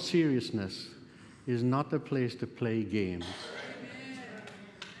 in all seriousness, is not a place to play games.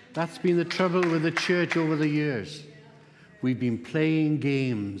 That's been the trouble with the church over the years. We've been playing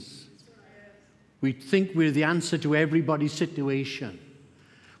games. We think we're the answer to everybody's situation.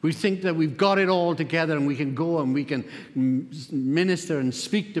 We think that we've got it all together and we can go and we can minister and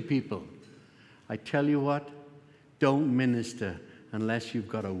speak to people. I tell you what, don't minister unless you've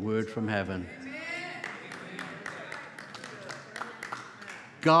got a word from heaven.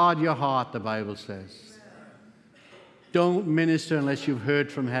 Guard your heart, the Bible says. Don't minister unless you've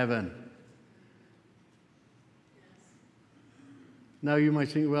heard from heaven. Now you might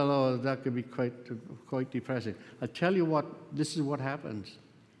think, well, oh, that could be quite depressing. I'll tell you what, this is what happens.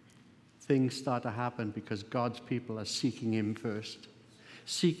 Things start to happen because God's people are seeking him first.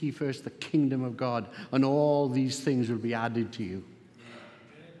 Seek ye first the kingdom of God, and all these things will be added to you.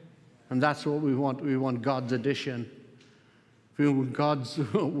 And that's what we want. We want God's addition. We want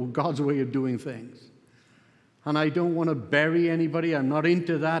God's way of doing things. And I don't want to bury anybody. I'm not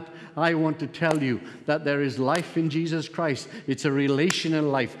into that. I want to tell you that there is life in Jesus Christ. It's a relational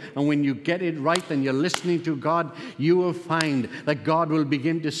life. And when you get it right and you're listening to God, you will find that God will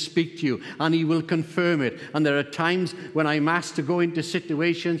begin to speak to you and he will confirm it. And there are times when I'm asked to go into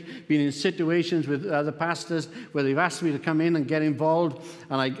situations, been in situations with other pastors where they've asked me to come in and get involved.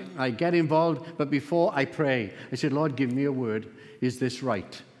 And I get involved, but before I pray, I said, Lord, give me a word. Is this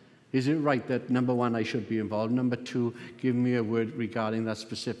right? Is it right that, number one, I should be involved? Number two, give me a word regarding that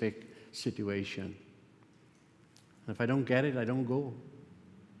specific situation. And if I don't get it, I don't go.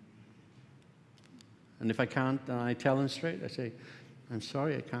 And if I can't, then I tell them straight. I say, I'm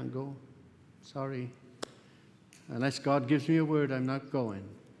sorry, I can't go. Sorry. Unless God gives me a word, I'm not going.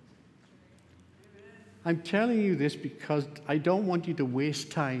 I'm telling you this because I don't want you to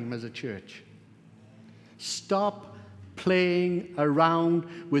waste time as a church. Stop playing around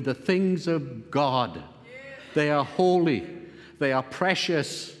with the things of God. They are holy. They are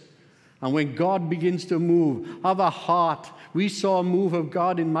precious. And when God begins to move, have a heart. We saw a move of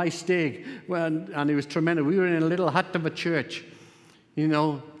God in my stake, and it was tremendous. We were in a little hut of a church. You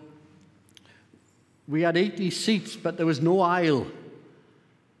know, we had 80 seats, but there was no aisle.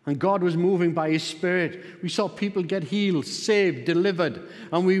 And God was moving by his Spirit. We saw people get healed, saved, delivered.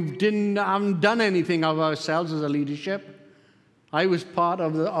 And we haven't done anything of ourselves as a leadership. I was part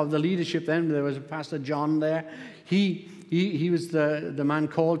of the leadership then. There was a Pastor John there. He was the man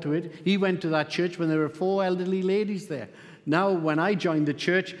called to it. He went to that church when there were 4 elderly ladies there. Now, when I joined the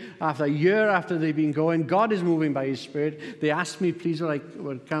church, after a year after they've been going, God is moving by his Spirit. They asked me, please, would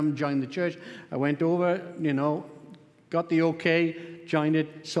I come join the church? I went over, got the okay, joined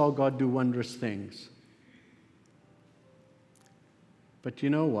it, saw God do wondrous things. But you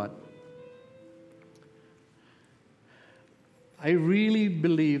know what? I really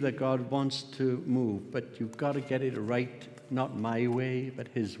believe that God wants to move, but you've got to get it right, not my way, but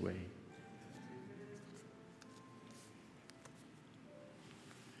his way.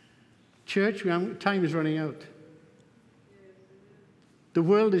 Church, time is running out. The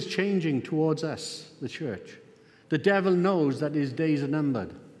world is changing towards us, the church. The devil knows that his days are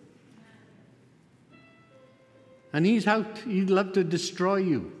numbered. And he's out. He'd love to destroy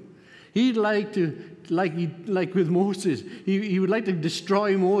you. He'd like to, like with Moses, he would like to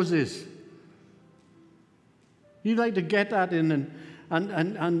destroy Moses. He'd like to get that in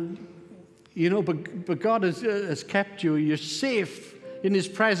but God has kept you. You're safe in his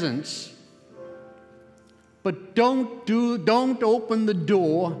presence. But don't open the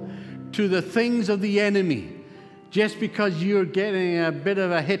door to the things of the enemy. just because you're getting a bit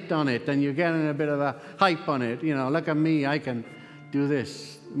of a hit on it and you're getting a bit of a hype on it. You know, look at me, I can do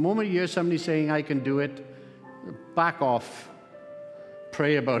this. The moment you hear somebody saying, I can do it, back off.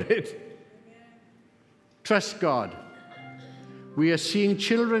 Pray about it. Trust God. We are seeing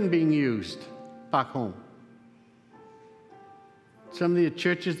children being used back home. Some of the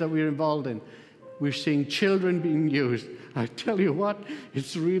churches that we're involved in, we're seeing children being used. I tell you what,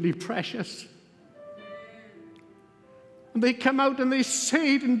 it's really precious. And they come out and they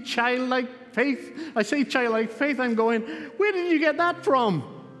say it in childlike faith. I say childlike faith, I'm going, where did you get that from?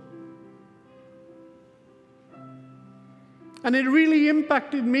 And it really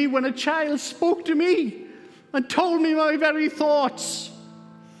impacted me when a child spoke to me and told me my very thoughts.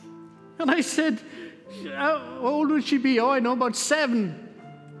 And I said, how old would she be? Oh, I know, about 7.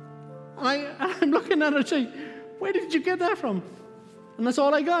 And I'm looking at her saying, where did you get that from? And that's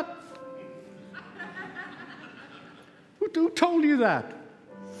all I got. Who told you that?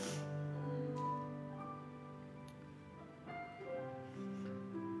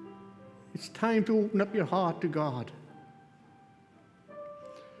 It's time to open up your heart to God.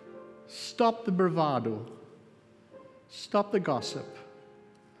 Stop the bravado. Stop the gossip.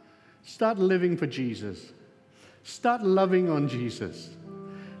 Start living for Jesus. Start loving on Jesus.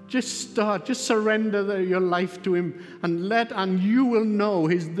 Just surrender your life to Him and you will know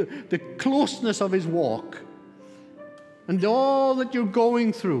the closeness of His walk. And all that you're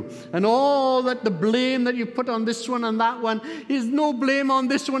going through, and all that the blame that you put on this one and that one, is no blame on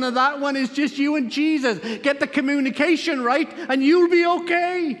this one or that one. It's just you and Jesus. Get the communication right, and you'll be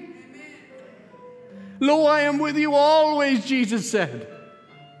okay. Amen. Lo, I am with you always, Jesus said.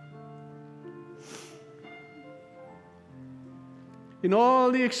 In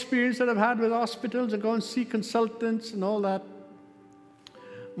all the experience that I've had with hospitals, I go and see consultants and all that,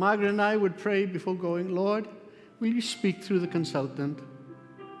 Margaret and I would pray before going, Lord, will you speak through the consultant?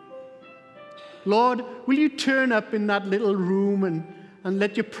 Lord, will you turn up in that little room and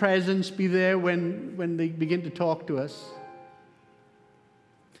let your presence be there when they begin to talk to us?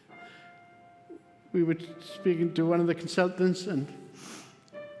 We were speaking to one of the consultants, and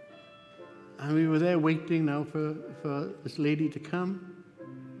we were there waiting now for this lady to come.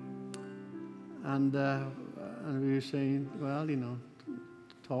 And we were saying, well, you know,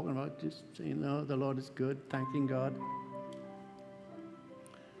 talking about just saying, no, the Lord is good, thanking God.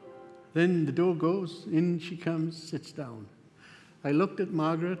 Then the door goes, in she comes, sits down. I looked at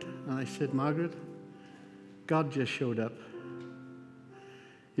Margaret and I said, Margaret, God just showed up.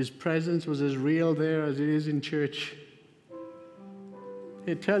 His presence was as real there as it is in church.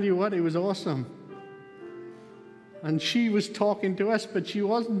 I tell you what, it was awesome. And she was talking to us, but she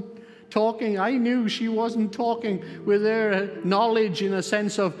wasn't talking. I knew she wasn't talking with her knowledge, in a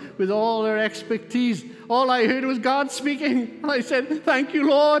sense of with all her expertise. All I heard was God speaking. And I said, thank you,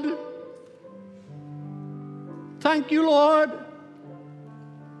 Lord. Thank you, Lord.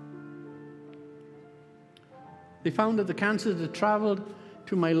 They found that the cancer had traveled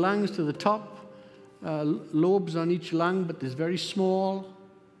to my lungs, to the top lobes on each lung, but it's very small.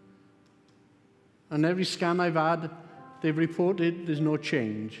 And every scan I've had, they've reported there's no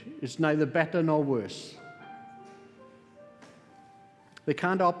change. It's neither better nor worse. They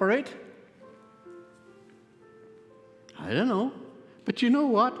can't operate? I don't know. But you know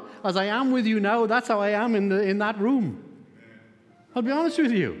what? As I am with you now, that's how I am in that room. I'll be honest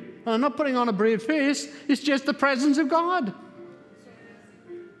with you. And I'm not putting on a brave face. It's just the presence of God.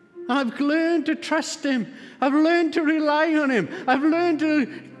 And I've learned to trust Him. I've learned to rely on Him. I've learned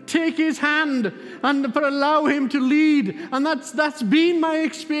to take His hand and allow Him to lead. And that's been my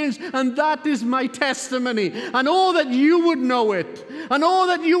experience, and that is my testimony. And all that you would know it, and all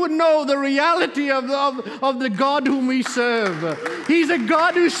that you would know the reality of the God whom we serve. He's a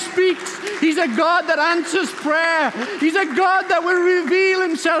God who speaks. He's a God that answers prayer. He's a God that will reveal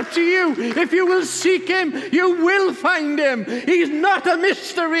Himself to you. If you will seek Him, you will find Him. He's not a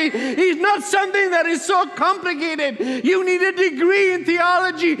mystery. He's not something that is so complicated. You need a degree in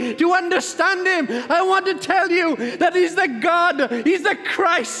theology to understand Him. I want to tell you that He's the God. He's the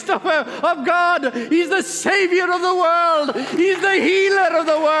Christ of God. He's the Savior of the world. He's the healer of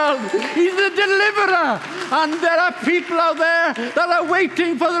the world. He's the deliverer. And there are people out there that are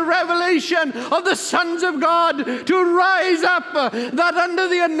waiting for the revelation of the sons of God to rise up, that under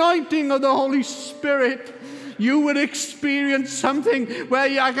the anointing of the Holy Spirit, you would experience something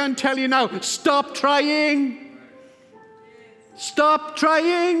where I can tell you now, stop trying. Stop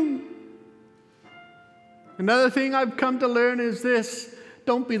trying. Another thing I've come to learn is this: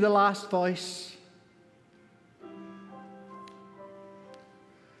 don't be the last voice.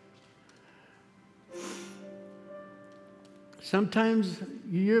 Sometimes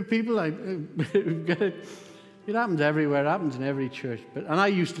you hear people, it happens everywhere, it happens in every church, and I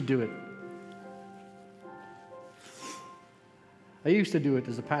used to do it. I used to do it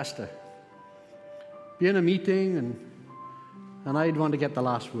as a pastor. Be in a meeting, and I'd want to get the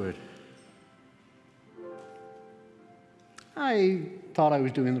last word. I thought I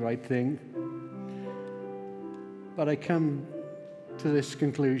was doing the right thing, but I come to this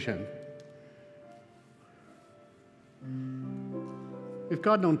conclusion. If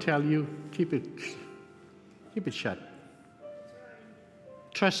God don't tell you, keep it shut.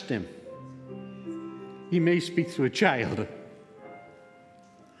 Trust Him. He may speak through a child,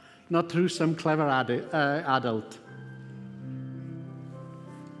 not through some clever adult.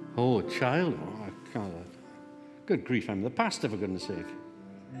 Oh, child? Oh, I can't. Good grief, I'm the pastor, for goodness sake.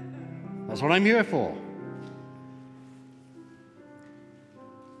 That's what I'm here for.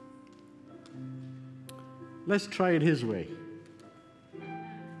 Let's try it His way.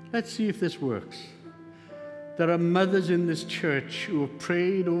 Let's see if this works. There are mothers in this church who have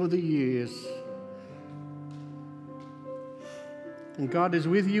prayed over the years. And God is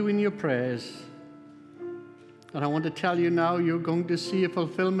with you in your prayers. And I want to tell you now, you're going to see a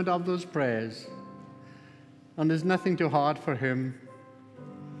fulfillment of those prayers. And there's nothing too hard for Him.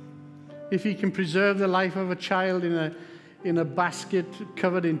 If He can preserve the life of a child in a basket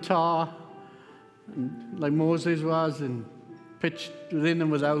covered in tar, and like Moses was, and pitched within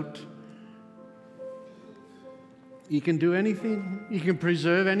and without, He can do anything. He can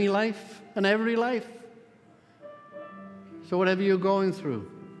preserve any life and every life. So whatever you're going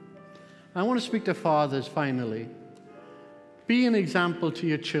through, I want to speak to fathers finally. Be an example to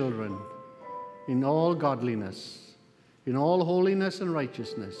your children in all godliness, in all holiness and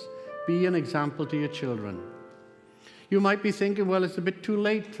righteousness. Be an example to your children. You might be thinking, well, it's a bit too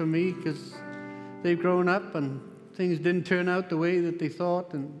late for me because they've grown up and things didn't turn out the way that they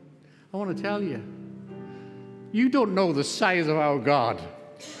thought. And I want to tell you, you don't know the size of our God.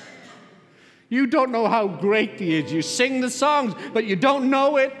 You don't know how great He is. You sing the songs, but you don't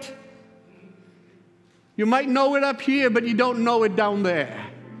know it. You might know it up here, but you don't know it down there.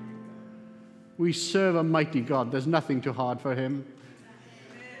 We serve a mighty God. There's nothing too hard for Him.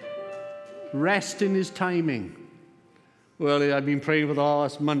 Rest in His timing. Well, I've been praying for the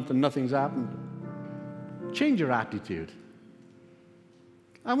last month and nothing's happened. Change your attitude.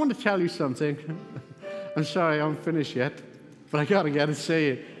 I want to tell you something. I'm sorry, I haven't finished yet, but I got to say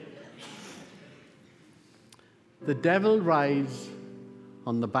it. The devil rides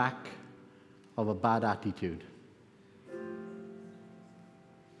on the back of a bad attitude.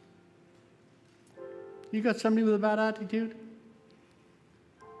 You got somebody with a bad attitude?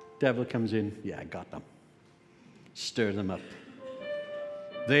 Devil comes in, yeah, I got them. Stir them up.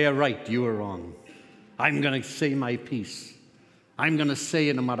 They are right, you are wrong. I'm going to say my piece. I'm going to say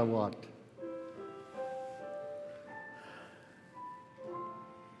it no matter what.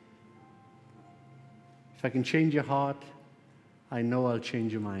 If I can change your heart, I know I'll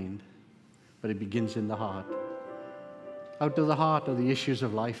change your mind. But it begins in the heart. Out of the heart are the issues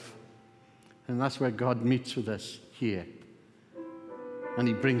of life. And that's where God meets with us here. And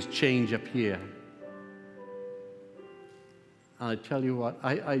He brings change up here. And I tell you what,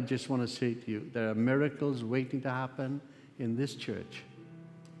 I just want to say to you, there are miracles waiting to happen in this church.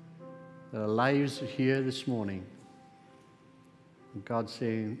 There are lives here this morning. And God's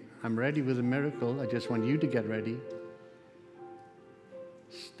saying, I'm ready with a miracle. I just want you to get ready.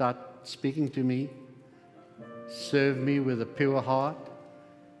 Start speaking to me. Serve me with a pure heart.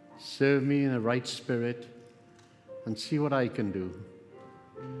 Serve me in a right spirit. And see what I can do.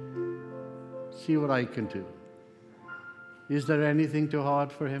 See what I can do. Is there anything too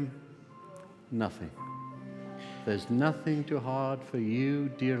hard for Him? Nothing. There's nothing too hard for you,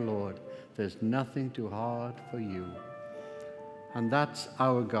 dear Lord. There's nothing too hard for you. And that's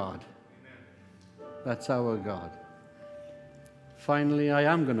our God. That's our God. Finally, I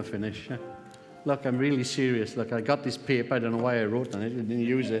am going to finish. Look, I'm really serious. Look, I got this paper. I don't know why I wrote on it. I didn't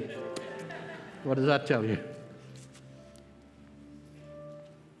use it. What does that tell you?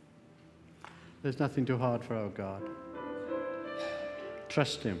 There's nothing too hard for our God.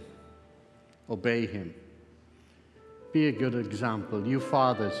 Trust Him. Obey Him. Be a good example. You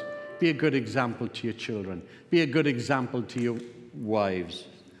fathers, be a good example to your children. Be a good example to your wives.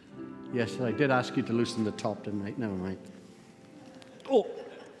 Yes, I did ask you to loosen the top, didn't I? Never mind. Oh!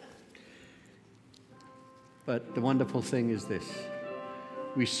 But the wonderful thing is this.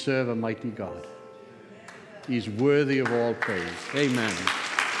 We serve a mighty God. He's worthy of all praise. Amen.